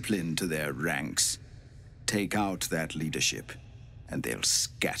 bringing discipline to their ranks. Take out that leadership, and they'll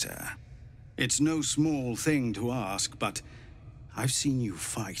scatter. It's no small thing to ask, but I've seen you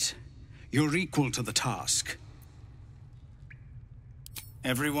fight. You're equal to the task.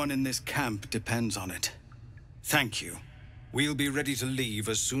 Everyone in this camp depends on it. Thank you. We'll be ready to leave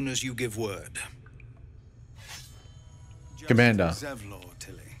as soon as you give word. Commander. Zevlor,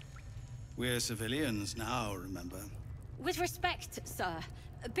 Tilly. We're civilians now, remember? With respect, sir,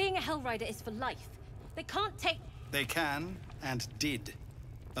 being a Hellrider is for life. They can't take... They can, and did.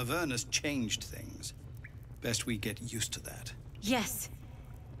 Avernus changed things. Best we get used to that. Yes.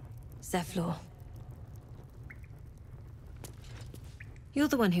 Zevlor. You're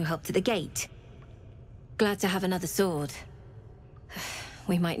the one who helped at the gate. Glad to have another sword.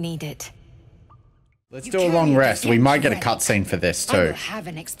 We might need it. Let's do a long rest. We might get a cutscene for this I will too. have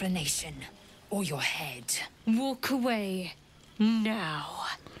an explanation. Or your head. Walk away. Now.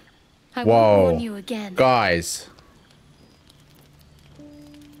 I won't Whoa. warn you again. Guys.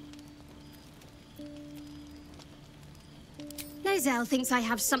 Lae'zel thinks I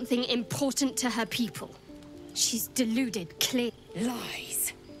have something important to her people. She's deluded, clear.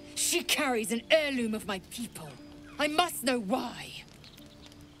 Lies. She carries an heirloom of my people. I must know why.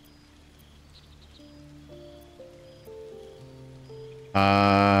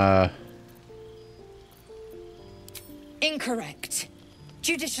 Incorrect.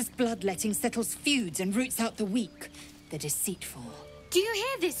 Judicious bloodletting settles feuds and roots out the weak, the deceitful. Do you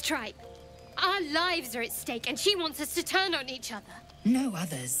hear this, tribe? Our lives are at stake, and she wants us to turn on each other. No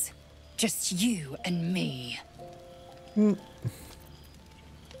others. Just you and me. You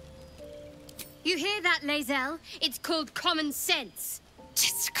hear that, Lae'zel? It's called common sense.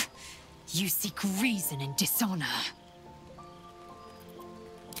 Tisk. You seek reason in dishonor.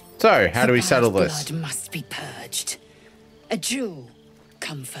 So, how do we settle The this? blood must be purged. A jewel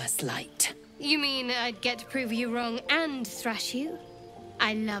come first light. You mean I'd get to prove you wrong and thrash you?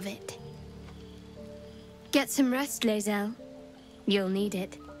 I love it. Get some rest, Lae'zel. You'll need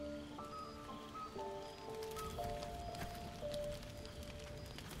it.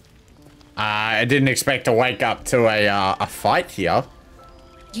 I didn't expect to wake up to a fight here.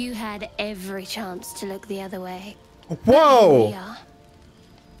 You had every chance to look the other way. Whoa! Here we are.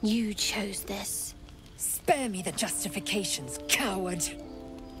 You chose this. Spare me the justifications, coward.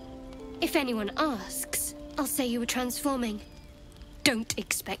 If anyone asks, I'll say you were transforming. Don't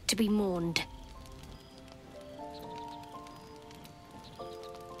expect to be mourned.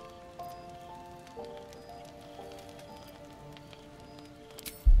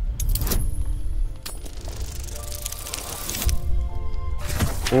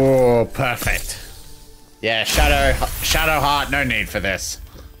 Oh, perfect. Yeah, Shadow Heart, no need for this.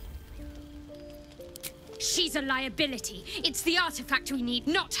 She's a liability. It's the artifact we need,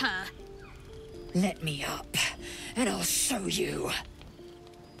 not her. Let me up, and I'll show you.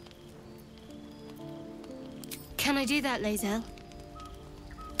 Can I do that, Lae'zel?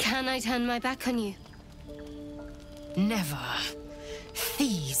 Can I turn my back on you? Never.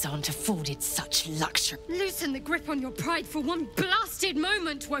 Thieves aren't afforded such luxury. Loosen the grip on your pride for one blasted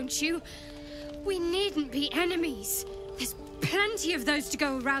moment, won't you? We needn't be enemies. There's plenty of those to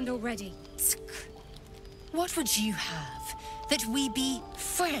go around already. What would you have? That we be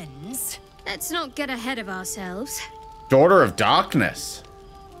friends? Let's not get ahead of ourselves. Daughter of Darkness.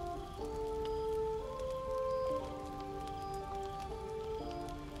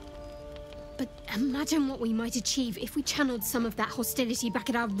 But imagine what we might achieve if we channeled some of that hostility back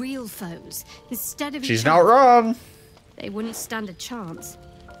at our real foes, instead of She's each not other. wrong. They wouldn't stand a chance.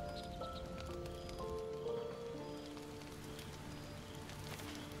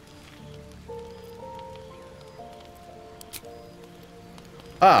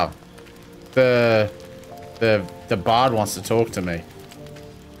 Oh. The bard wants to talk to me.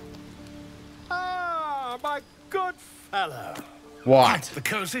 Ah, my good fellow. What? Quite the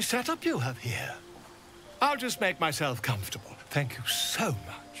cozy setup you have here. I'll just make myself comfortable. Thank you so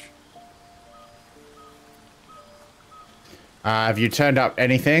much. Have you turned up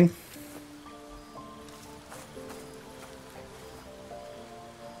anything?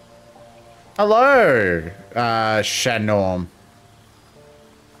 Hello, Shanorm.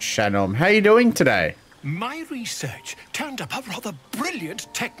 Shanorm, how you doing today? My research turned up a rather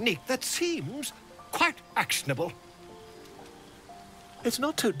brilliant technique that seems quite actionable. It's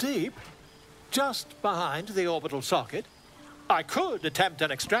not too deep, just behind the orbital socket. I could attempt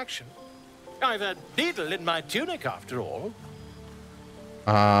an extraction. I've a needle in my tunic, after all.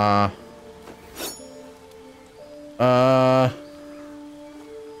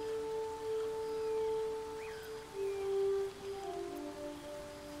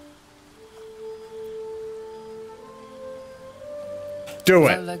 Do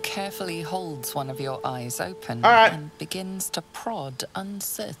it. Volo carefully holds one of your eyes open right. and begins to prod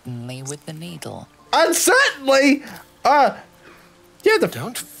uncertainly with the needle. Uncertainly?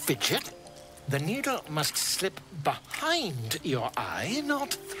 Don't fidget. The needle must slip behind your eye,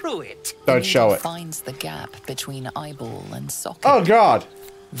 not through it. Don't show it. Finds the gap between eyeball and socket. Oh, God.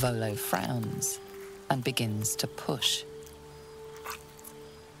 Volo frowns and begins to push.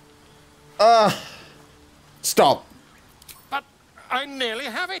 Stop. But I nearly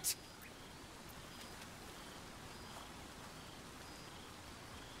have it.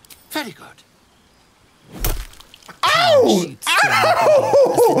 Very good. Ow!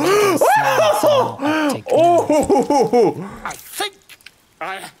 Ow! I think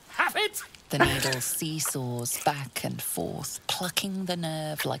I have it. The needle seesaws back and forth, plucking the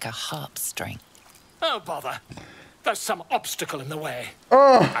nerve like a harp string. Oh, bother. There's some obstacle in the way.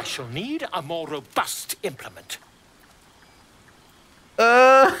 I shall need a more robust implement.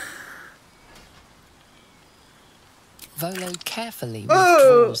 Volo carefully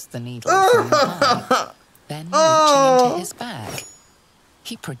withdraws the needle from the eye. Then, reaching into his bag,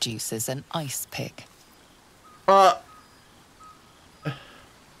 he produces an ice pick.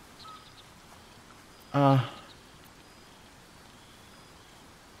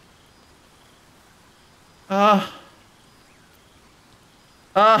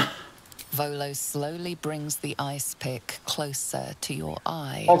 Volo slowly brings the ice pick closer to your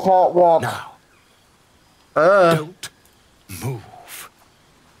eye. I can't walk. Now, don't move.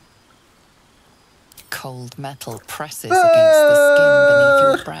 Cold metal presses against the skin beneath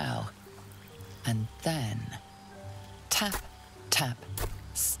your brow. And then, tap, tap,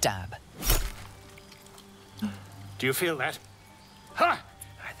 stab. Do you feel that? Ha!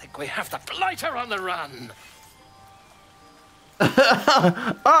 I think we have the blighter on the run.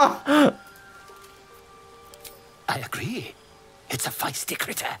 I agree. It's a feisty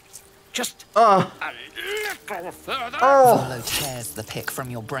critter. Just a little further. Volo tears the pick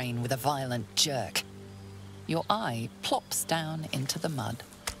from your brain with a violent jerk. Your eye plops down into the mud.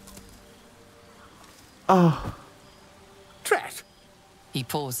 Drat. He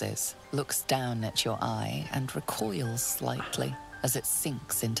pauses, looks down at your eye, and recoils slightly as it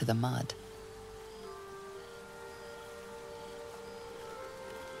sinks into the mud.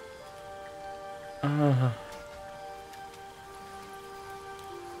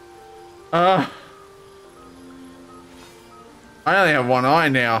 I only have one eye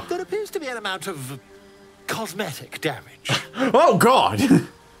now. There appears to be an amount of cosmetic damage. Oh, God!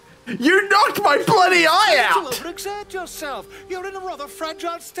 You knocked my bloody eye out! Don't overexert yourself. You're in a rather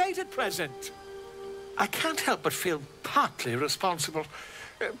fragile state at present. I can't help but feel partly responsible.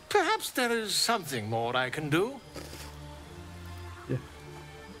 Perhaps there is something more I can do. Yeah.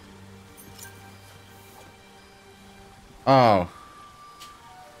 Oh.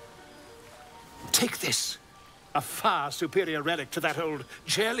 Take this. A far superior relic to that old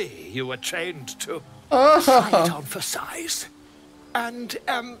jelly you were chained to. Try it on for size. And,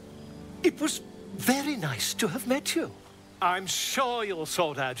 it was very nice to have met you. I'm sure you'll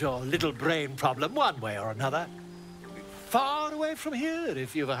sort out your little brain problem one way or another. Far away from here,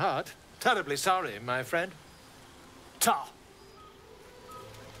 if you've a heart. Terribly sorry, my friend. Ta.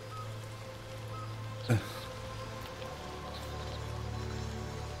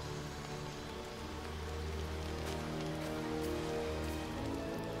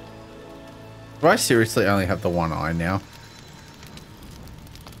 Do I seriously only have the one eye now?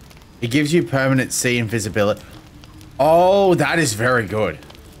 It gives you permanent sea invisibility. Oh, that is very good.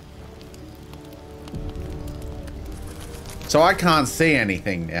 So I can't see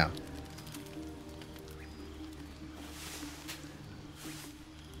anything now.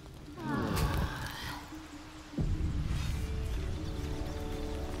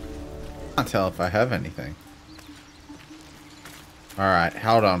 Can't tell if I have anything. Alright,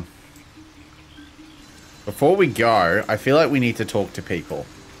 hold on. Before we go, I feel like we need to talk to people.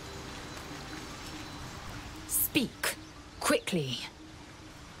 Speak quickly.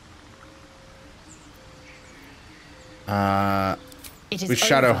 It is with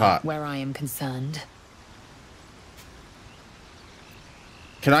over Shadowheart. where I am concerned.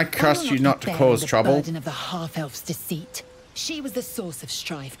 Can I trust you not to cause trouble? The burden of the half-elf's deceit. She was the source of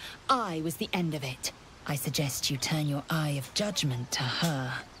strife. I was the end of it. I suggest you turn your eye of judgment to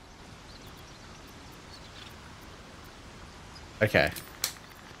her. Okay.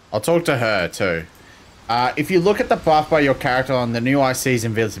 I'll talk to her too. If you look at the buff by your character on the new IC's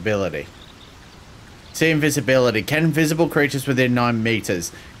invisibility. See invisibility. Can invisible creatures within 9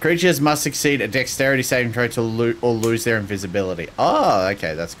 meters. Creatures must succeed a dexterity saving throw to lose their invisibility. Oh,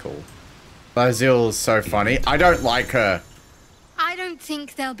 okay, that's cool. Bazil's so funny. I don't like her. I don't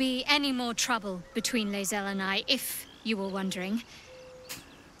think there'll be any more trouble between Lae'zel and I, if you were wondering.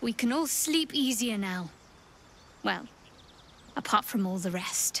 We can all sleep easier now. Well, apart from all the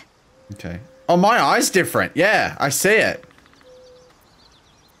rest. Okay. Oh, my eye's different. Yeah, I see it.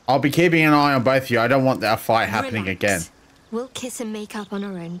 I'll be keeping an eye on both of you. I don't want that fight happening again. We'll kiss and make up on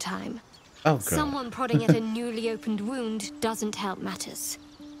our own time. Oh, God. Someone prodding at a newly opened wound doesn't help matters.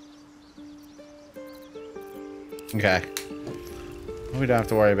 Okay. We don't have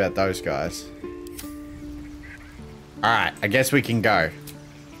to worry about those guys. Alright, I guess we can go.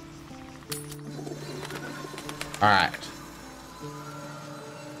 Alright.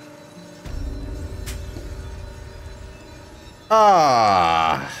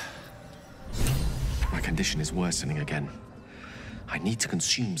 Ah. My condition is worsening again. I need to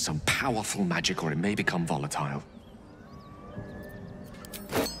consume some powerful magic or it may become volatile.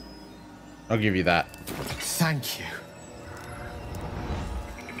 I'll give you that. Thank you.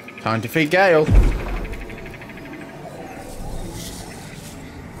 Time to feed Gale.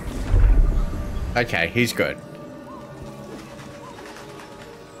 Okay, he's good.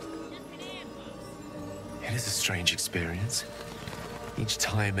 It is a strange experience. Each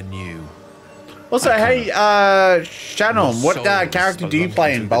time anew. Also, hey, Shannon, what character do you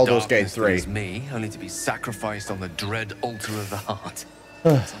play in Baldur's Gate 3? Me, only to be sacrificed on the dread altar of the heart.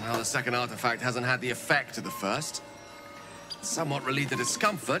 Somehow the second artifact hasn't had the effect of the first. Somewhat relieved the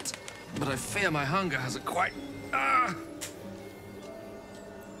discomfort, but I fear my hunger hasn't quite...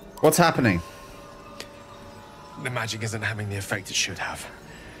 What's happening? The magic isn't having the effect it should have.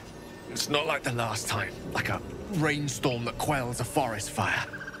 It's not like the last time, like a rainstorm that quells a forest fire.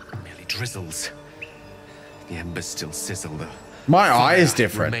 It merely drizzles. The embers still sizzle. My eye is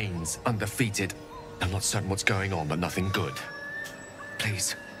different. Remains undefeated. I'm not certain what's going on, but nothing good.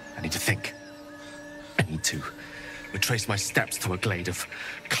 Please, I need to think. I need to retrace my steps to a glade of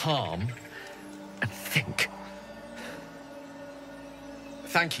calm and think.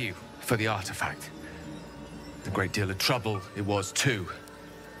 Thank you for the artifact. A great deal of trouble it was too.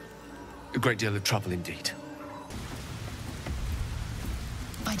 A great deal of trouble indeed.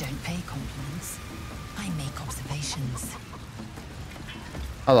 I don't pay compliments. I make observations.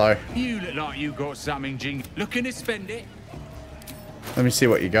 Hello. You look like you got something, Jing. Looking to spend it? Let me see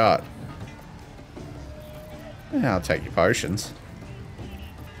what you got. Yeah, I'll take your potions.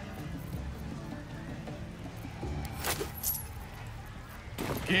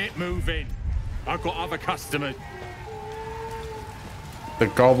 Get moving. I've got other customers. The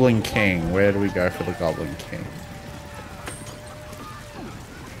Goblin King. Where do we go for the Goblin King?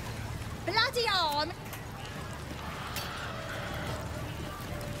 Bloody on!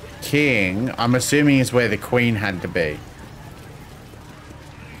 King, I'm assuming is where the Queen had to be.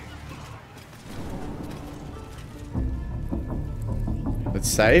 Let's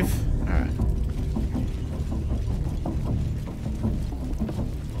save. Alright.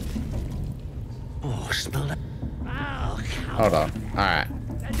 Oh, smell it. Oh, Hold on. Alright.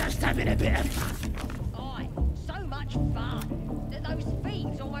 they're just having a bit of fun. Aye, so much fun that those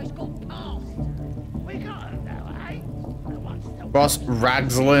thieves almost got past. We got them now, eh? Boss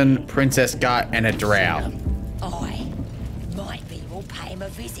Ragzlin, Princess Gut, and a drow. Aye, might be we'll pay him a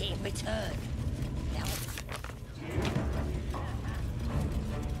visit in return. Now,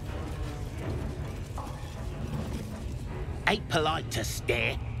 ain't polite to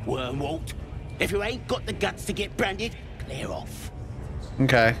stare, Wormwalt. If you ain't got the guts to get branded, clear off.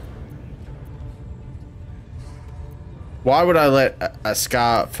 Okay. Why would I let a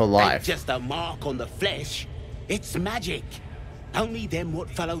scar for Ain't life? just a mark on the flesh. It's magic. Only them what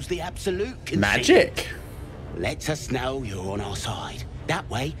follows the absolute can see. Magic? Lets us know you're on our side. That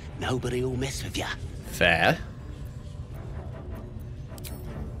way, nobody will mess with you. Fair.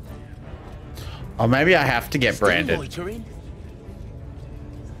 Or maybe I have to get branded. Still loitering?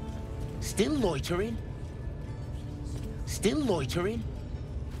 Still loitering? Still loitering?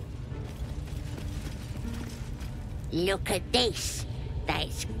 Look at this.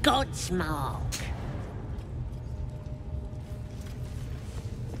 That's God's mark.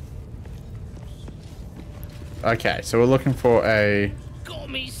 Okay, so we're looking for a... got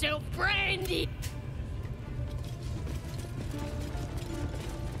myself brandy.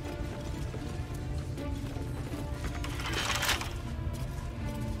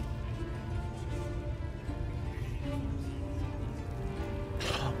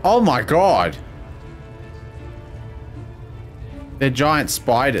 Oh my god. They're giant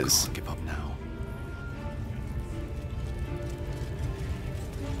spiders. Give up now.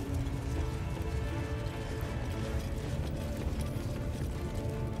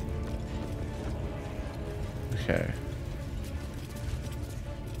 Okay.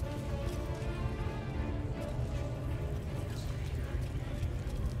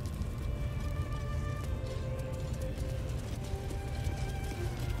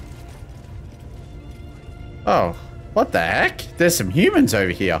 Oh, what the heck? There's some humans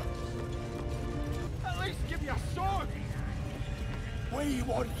over here. At least give me a sword. We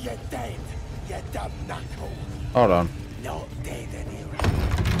want you dead, you dumb knuckle. Hold on. Not dead anyway.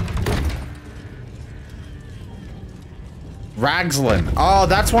 Ragslin. Oh,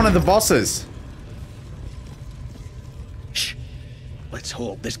 that's one of the bosses. Shh. Let's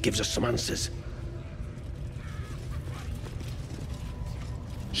hope this gives us some answers.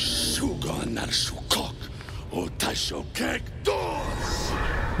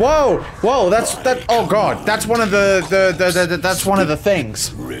 Whoa, whoa, that's that. Oh god, that's one of the that's one of the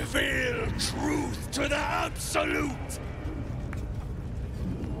things. Reveal truth to the absolute.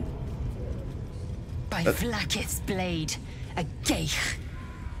 By Vlaakith's blade, a geich.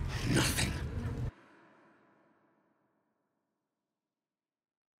 Nothing.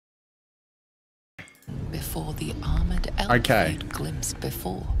 Before the armored elf Okay. you'd glimpsed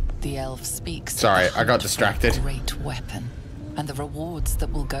before, the elf speaks. Sorry, of the I got hunt for distracted. a great weapon, and the rewards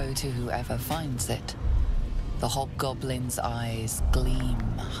that will go to whoever finds it. The hobgoblin's eyes gleam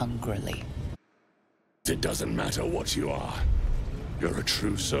hungrily. It doesn't matter what you are. You're a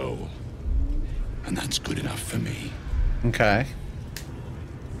true soul. And that's good enough for me. Okay.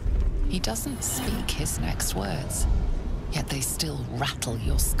 He doesn't speak his next words, yet they still rattle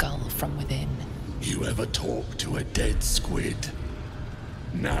your skull from within. You ever talk to a dead squid?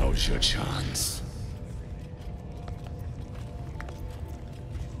 Now's your chance.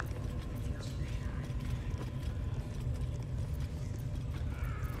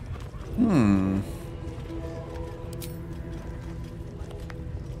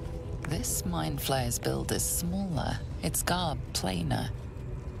 This Mind Flayer's build is smaller, its garb plainer.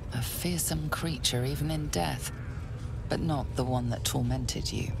 A fearsome creature even in death, but not the one that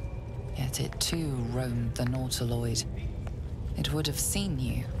tormented you. Yet it too roamed the Nautiloid. It would have seen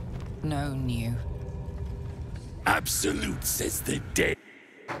you, known you. Absolute says the dead.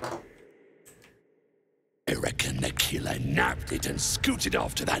 I reckon the killer nabbed it and scooted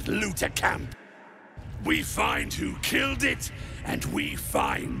off to that looter camp. We find who killed it, and we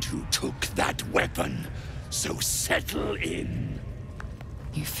find who took that weapon. So settle in.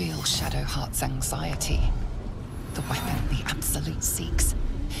 You feel Shadowheart's anxiety. The weapon the Absolute seeks.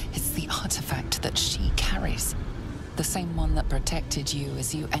 It's the artifact that she carries. The same one that protected you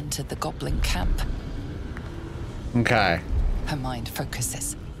as you entered the goblin camp. Okay. Her mind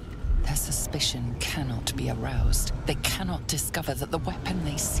focuses. Their suspicion cannot be aroused. They cannot discover that the weapon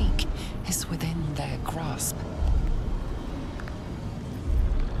they seek is within their grasp.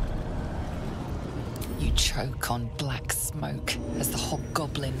 You choke on black smoke as the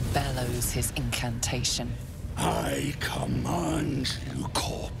hobgoblin bellows his incantation. I command you,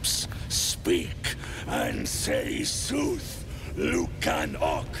 corpse, speak and say sooth. Lucan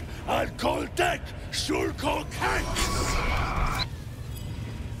ok, al koltek, shulko kank.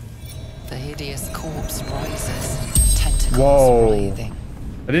 The hideous corpse rises, tentacles Whoa. writhing.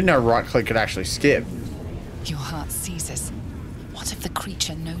 I didn't know right click could actually skip. Your heart seizes. What if the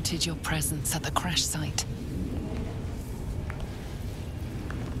creature noted your presence at the crash site?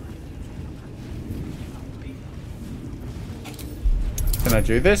 Can I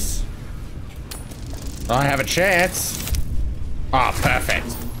do this? I have a chance. Ah, perfect.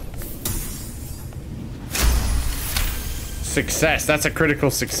 Success. That's a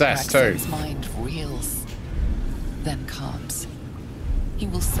critical success too. Ragzlin's mind reels, then calms. He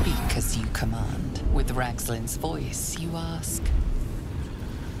will speak as you command. With Ragzlin's voice, you ask.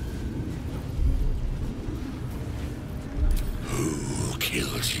 Who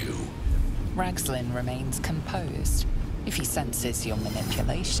killed you? Ragzlin remains composed. If he senses your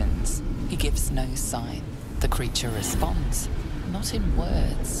manipulations, he gives no sign. The creature responds, not in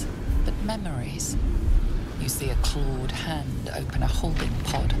words, but memories. You see a clawed hand open a holding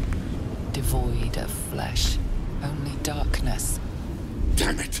pod, devoid of flesh, only darkness.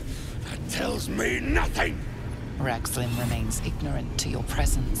 Damn it! That tells me nothing! Ragzlin remains ignorant to your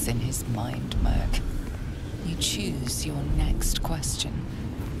presence in his mind murk. You choose your next question.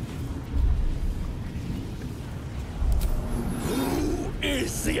 Who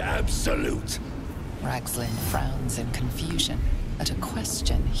is the Absolute? Ragzlin frowns in confusion at a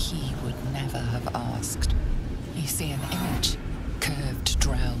question he would never have asked. You see an image. Curved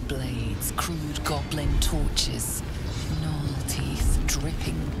drow blades, crude goblin torches, gnoll teeth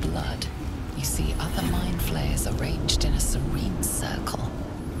dripping blood. You see other mind flayers arranged in a serene circle.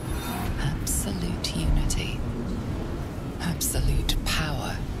 Absolute unity. Absolute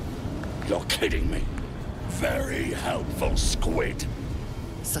power. You're kidding me. Very helpful, squid.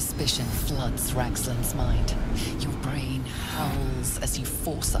 Suspicion floods Ragzlin's mind. Your brain howls as you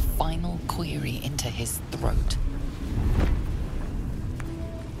force a final query into his throat.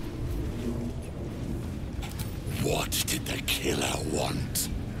 What did the killer want?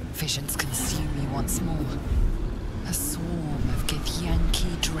 Visions consume you once more. A swarm of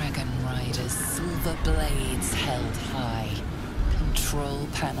Githyanki dragon riders, silver blades held high. Control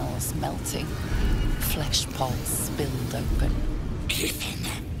panels melting. Flesh pods spilled open.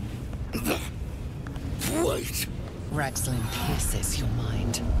 Wait. Ragzlin pierces your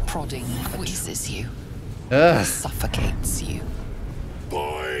mind, prodding quizzes you. Ugh. Suffocates you.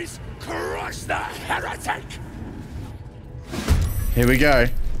 Boys, crush the heretic! Here we go.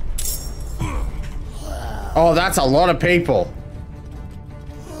 Oh, that's a lot of people.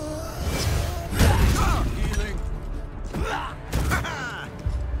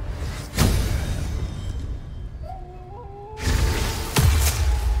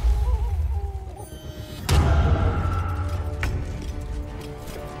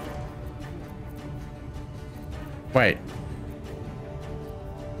 Wait.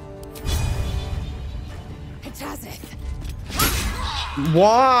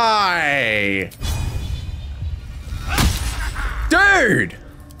 Why? Dude!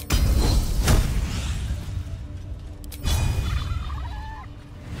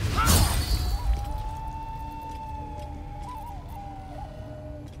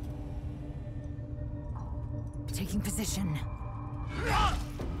 Taking position.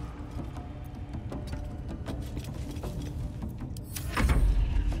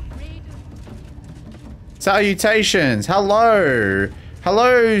 Salutations. Hello.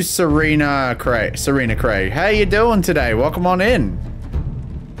 Hello, Serena Craig. How you doing today? Welcome on in.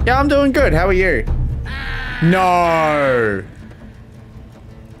 Yeah, I'm doing good. How are you? No.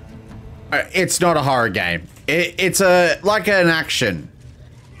 It's not a horror game. It's like an action.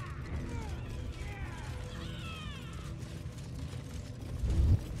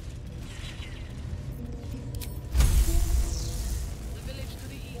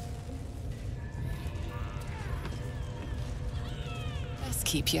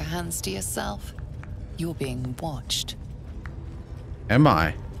 Keep your hands to yourself. You're being watched. Am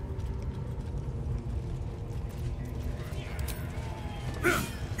I?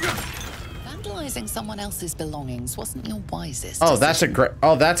 Vandalizing someone else's belongings wasn't your wisest. Oh, that's a great.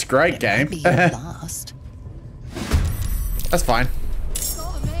 Oh, that's great game. Be your last. That's fine.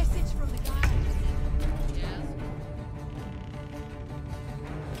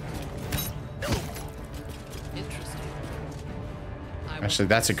 Actually,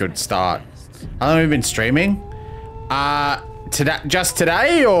 that's a good start. How long have you been streaming? Today, just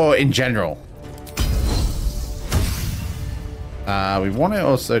today or in general? We want to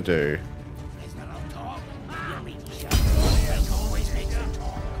also do.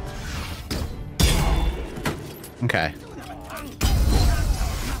 Okay.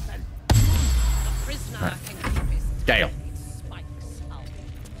 Right. Gale.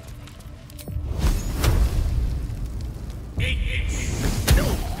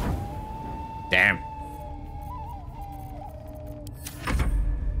 Damn.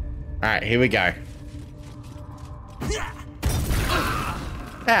 Alright, here we go.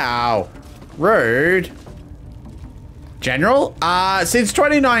 Ow. Rude. General? Since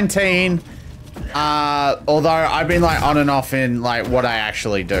 2019, although I've been like on and off in like what I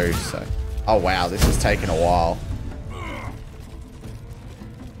actually do, so. Oh wow, this has taken a while.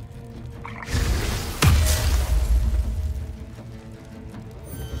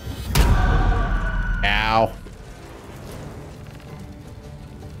 Ow.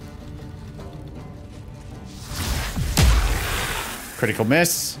 Critical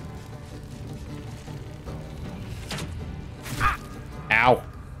miss. Ow.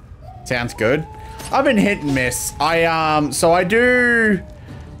 Sounds good. I've been hit and miss. So I do...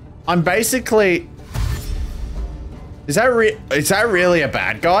 I'm basically... Is that really a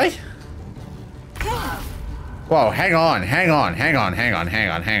bad guy? Whoa, hang on.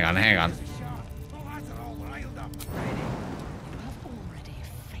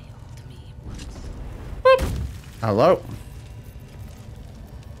 Hello?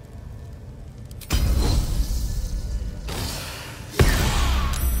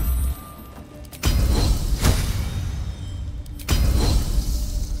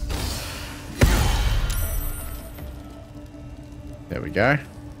 There we go.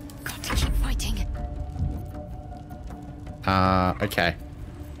 Got to keep fighting. Okay.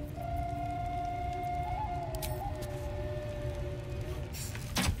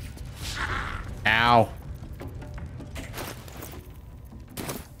 Ow.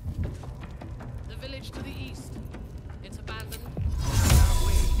 The village to the east. It's abandoned.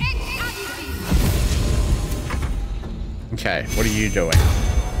 Okay, what are you doing?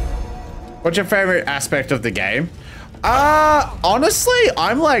 What's your favorite aspect of the game? Honestly,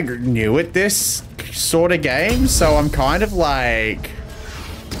 I'm like new at this sort of game, so I'm kind of like...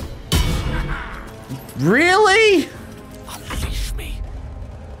 Really? Unleash me.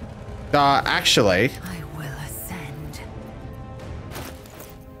 Actually... I will ascend.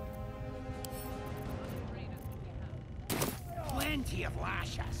 Plenty of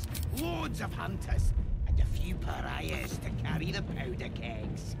lashes, loads of hunters, and a few pariahs to carry the powder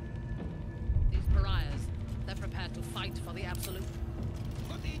kegs. These pariahs, they're prepared to fight for the absolute.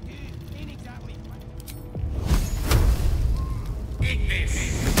 What they do ain't exactly... Eat this!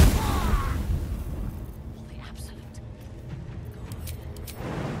 The absolute.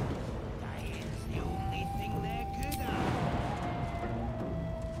 Good. Dying's the only thing they're good at.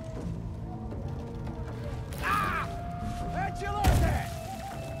 Ah! Where'd you learn that?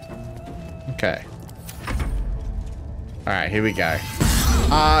 Okay. Alright, here we go.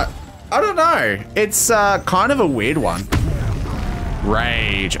 I don't know. It's kind of a weird one.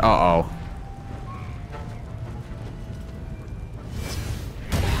 Rage. Uh-oh.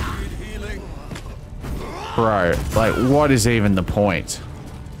 Bro, like, what is even the point?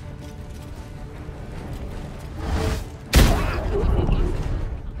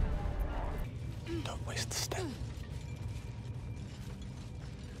 Don't waste the step.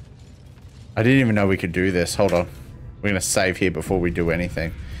 I didn't even know we could do this. Hold on. We're gonna save here before we do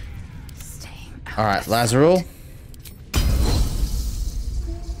anything. Alright, Lazarul.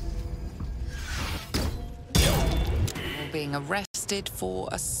 You're being arrested for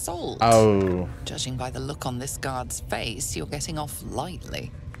assault. Oh. Judging by the look on this guard's face, you're getting off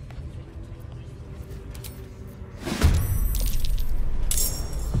lightly.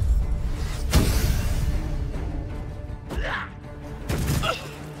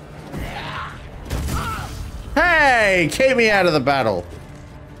 Hey, keep me out of the battle.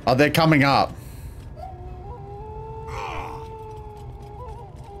 Oh, they're coming up.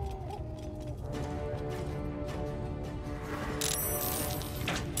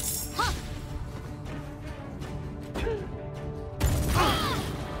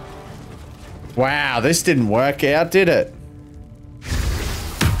 Wow, this didn't work out, did it?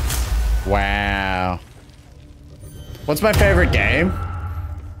 Wow. What's my favorite game?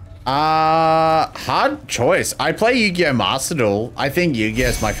 Hard choice. I play Yu-Gi-Oh! Master Duel. I think Yu-Gi-Oh!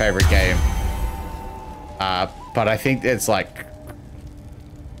 Is my favorite game. But I think it's like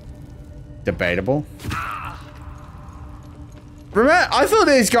debatable. Remember, I thought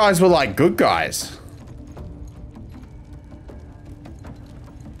these guys were like good guys.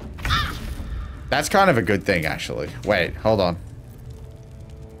 That's kind of a good thing, actually. Wait, hold on.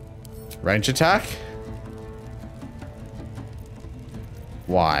 Range attack?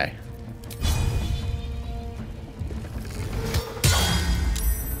 Why?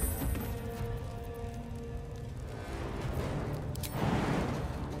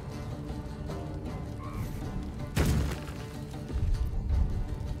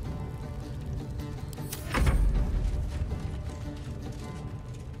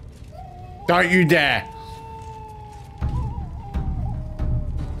 Don't you dare.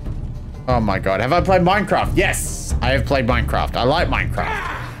 Oh my god, have I played Minecraft? Yes, I have played Minecraft. I like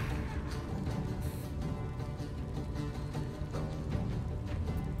Minecraft.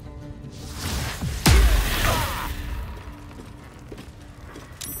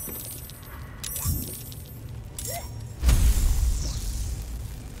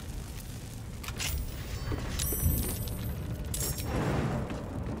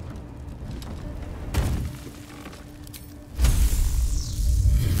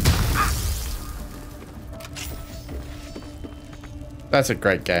 That's a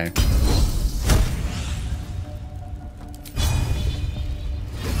great game.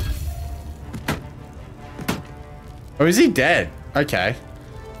 Oh, is he dead? Okay.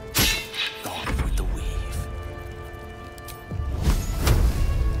 Gone with the weave.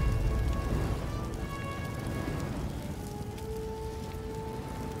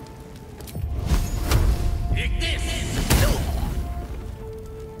 Take this!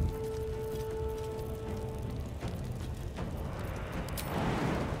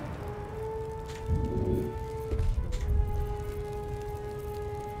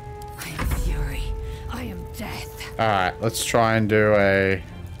 death. Alright, let's try and do a...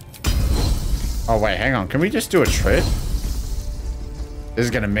 Oh, wait, hang on. Can we just do a trip? This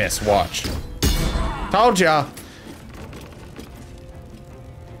is gonna miss. Watch. Told ya!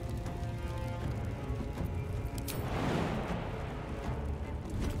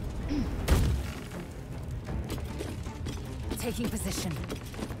 Taking position.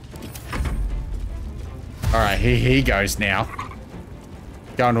 Alright, here he goes now.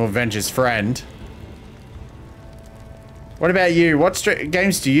 Going to avenge his friend. What about you? What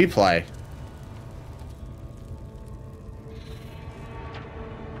games do you play?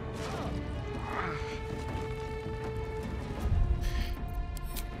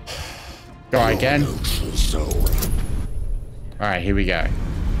 Go again. Alright, here we go.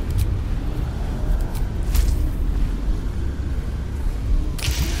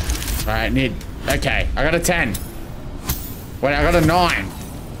 Alright, need... Okay, I got a 10. Wait, I got a 9.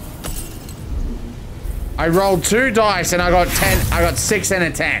 I rolled 2 dice and I got 10. I got 6 and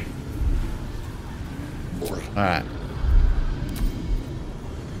a 10. Alright.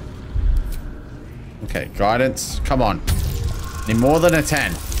 Okay, guidance. Come on. Need more than a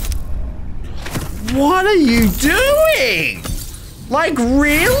 10. What are you doing? Like,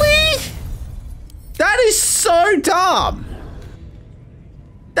 really? That is so dumb.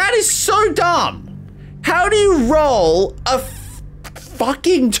 That is so dumb. How do you roll a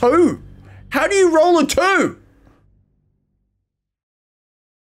fucking 2? How do you roll a 2?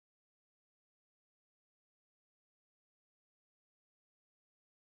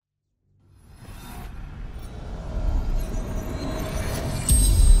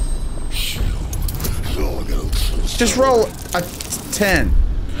 Just roll a 10.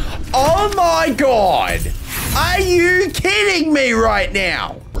 Oh my god! Are you kidding me right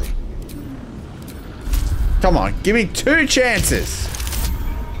now? Come on, give me 2 chances.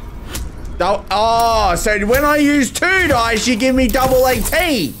 Oh, so when I use 2 dice, you give me double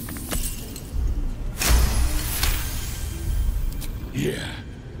 18.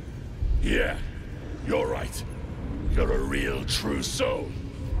 Yeah, you're right. You're a real true soul.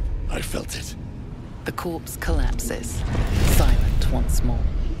 I felt it. The corpse collapses, silent once more.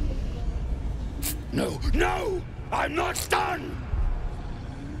 No! I'm not done!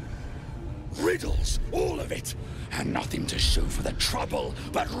 Riddles, all of it, and nothing to show for the trouble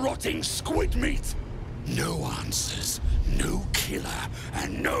but rotting squid meat. No answers, no killer,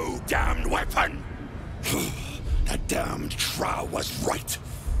 and no damned weapon. That damned Trow was right.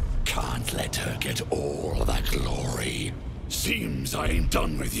 Can't let her get all the glory. Seems I ain't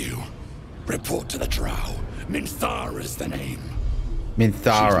done with you. Report to the Drow. Minthara's the name.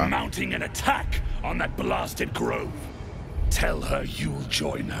 Minthara. She's mounting an attack on that blasted grove. Tell her you'll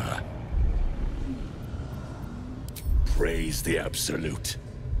join her. Praise the Absolute.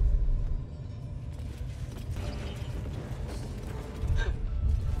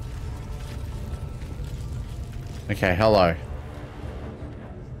 Okay, hello.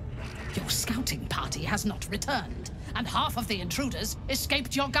 Your scouting party has not returned, and half of the intruders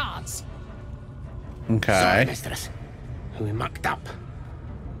escaped your guards. Okay. Sorry, mistress. We mucked up.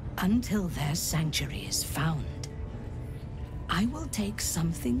 Until their sanctuary is found, I will take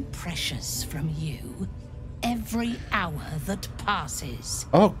something precious from you every hour that passes.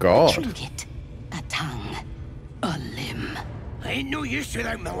 Oh, God. A trinket, a tongue, a limb. I ain't no use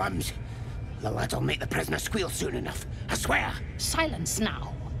without my limbs. The lads will make the prisoner squeal soon enough, I swear. Silence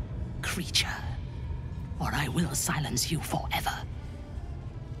now, creature, or I will silence you forever.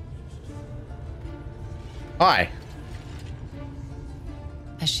 Hi.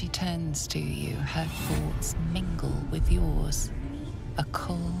 As she turns to you, her thoughts mingle with yours. A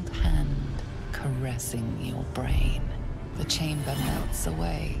cold hand caressing your brain. The chamber melts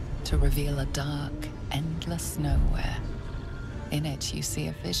away to reveal a dark, endless nowhere. In it, you see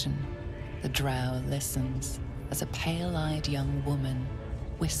a vision. The Drow listens as a pale-eyed young woman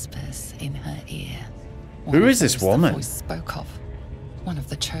whispers in her ear. Who is this woman? The voice spoke of. One of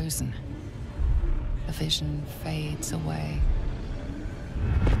the chosen. The vision fades away.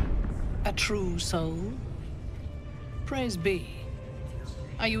 A true soul? Praise be.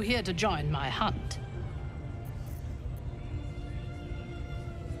 Are you here to join my hunt?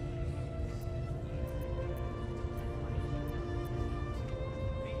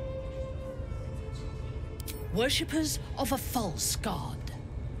 Worshippers of a false god.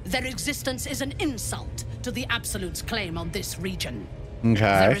 Their existence is an insult to the Absolute's claim on this region. Okay.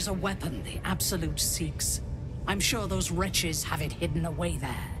 There is a weapon the Absolute seeks. I'm sure those wretches have it hidden away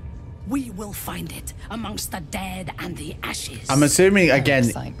there. We will find it amongst the dead and the ashes. I'm assuming again. Her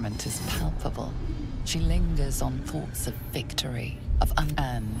excitement is palpable. She lingers on thoughts of victory,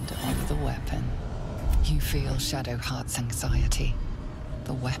 and of the weapon. You feel Shadowheart's anxiety.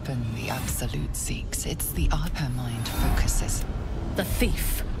 The weapon the Absolute seeks, it's the art her mind focuses. The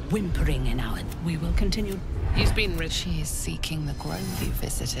thief, whimpering in our... We will continue. He's been rich. She is seeking the grove you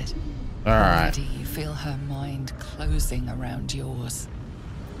visited. All right. Already you feel her mind closing around yours.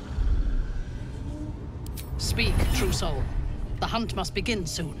 Speak, true soul. The hunt must begin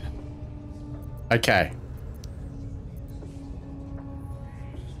soon. Okay.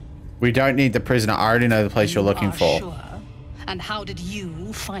 We don't need the prisoner. I already know the place you're looking for. Sure. And how did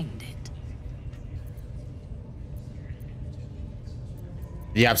you find it?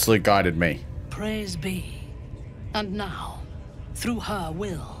 The Absolute guided me. Praise be. And now, through her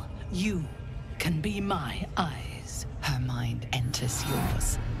will, you can be my eyes. Her mind enters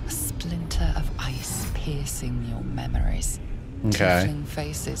yours. A splinter of ice piercing your memories. Okay. Tiefling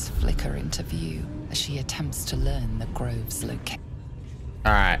faces flicker into view as she attempts to learn the grove's location.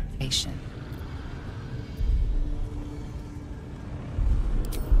 All right.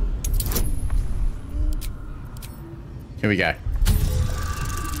 Here we go.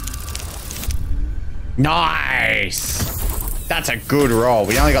 Nice! That's a good roll.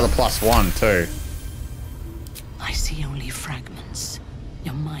 We only got the +1 too. I see only fragments.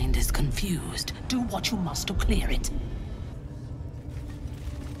 Your mind is confused. Do what you must to clear it.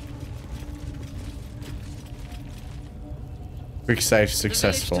 Quick save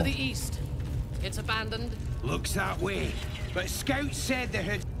successful. To the east. It's abandoned. Looks that way. But scouts said they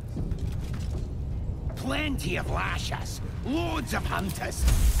had plenty of lashes, loads of hunters,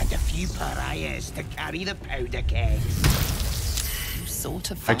 and a few pariahs to carry the powder kegs. You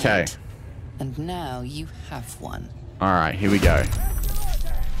sort of find. Okay. And now you have one. All right, here we go.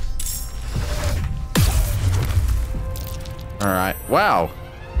 All right. Wow.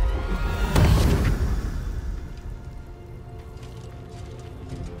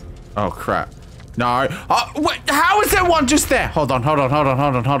 Oh crap. No. Oh, wait, how is there one just there? Hold on.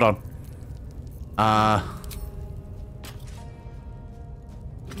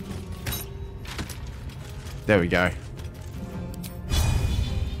 There we go.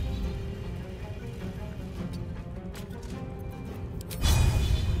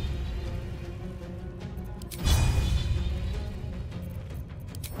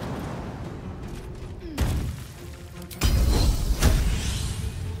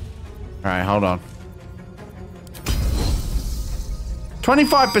 All right, hold on.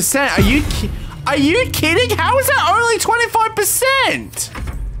 25%? Are you kidding? How is that only 25%?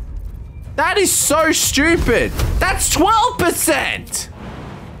 That is so stupid. That's 12%.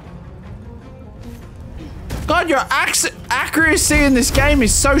 God, your accuracy in this game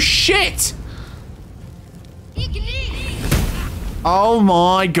is so shit. Oh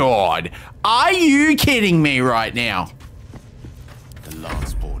my God. Are you kidding me right now? The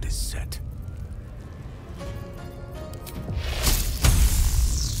lance board is set.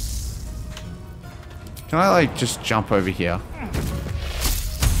 Can I like just jump over here?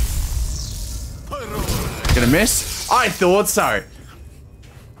 Gonna miss? I thought so.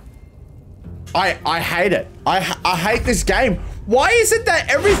 I hate it. I hate this game. Why is it that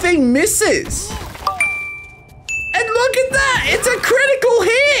everything misses? And look at that! It's a critical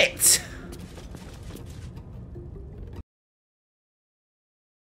hit!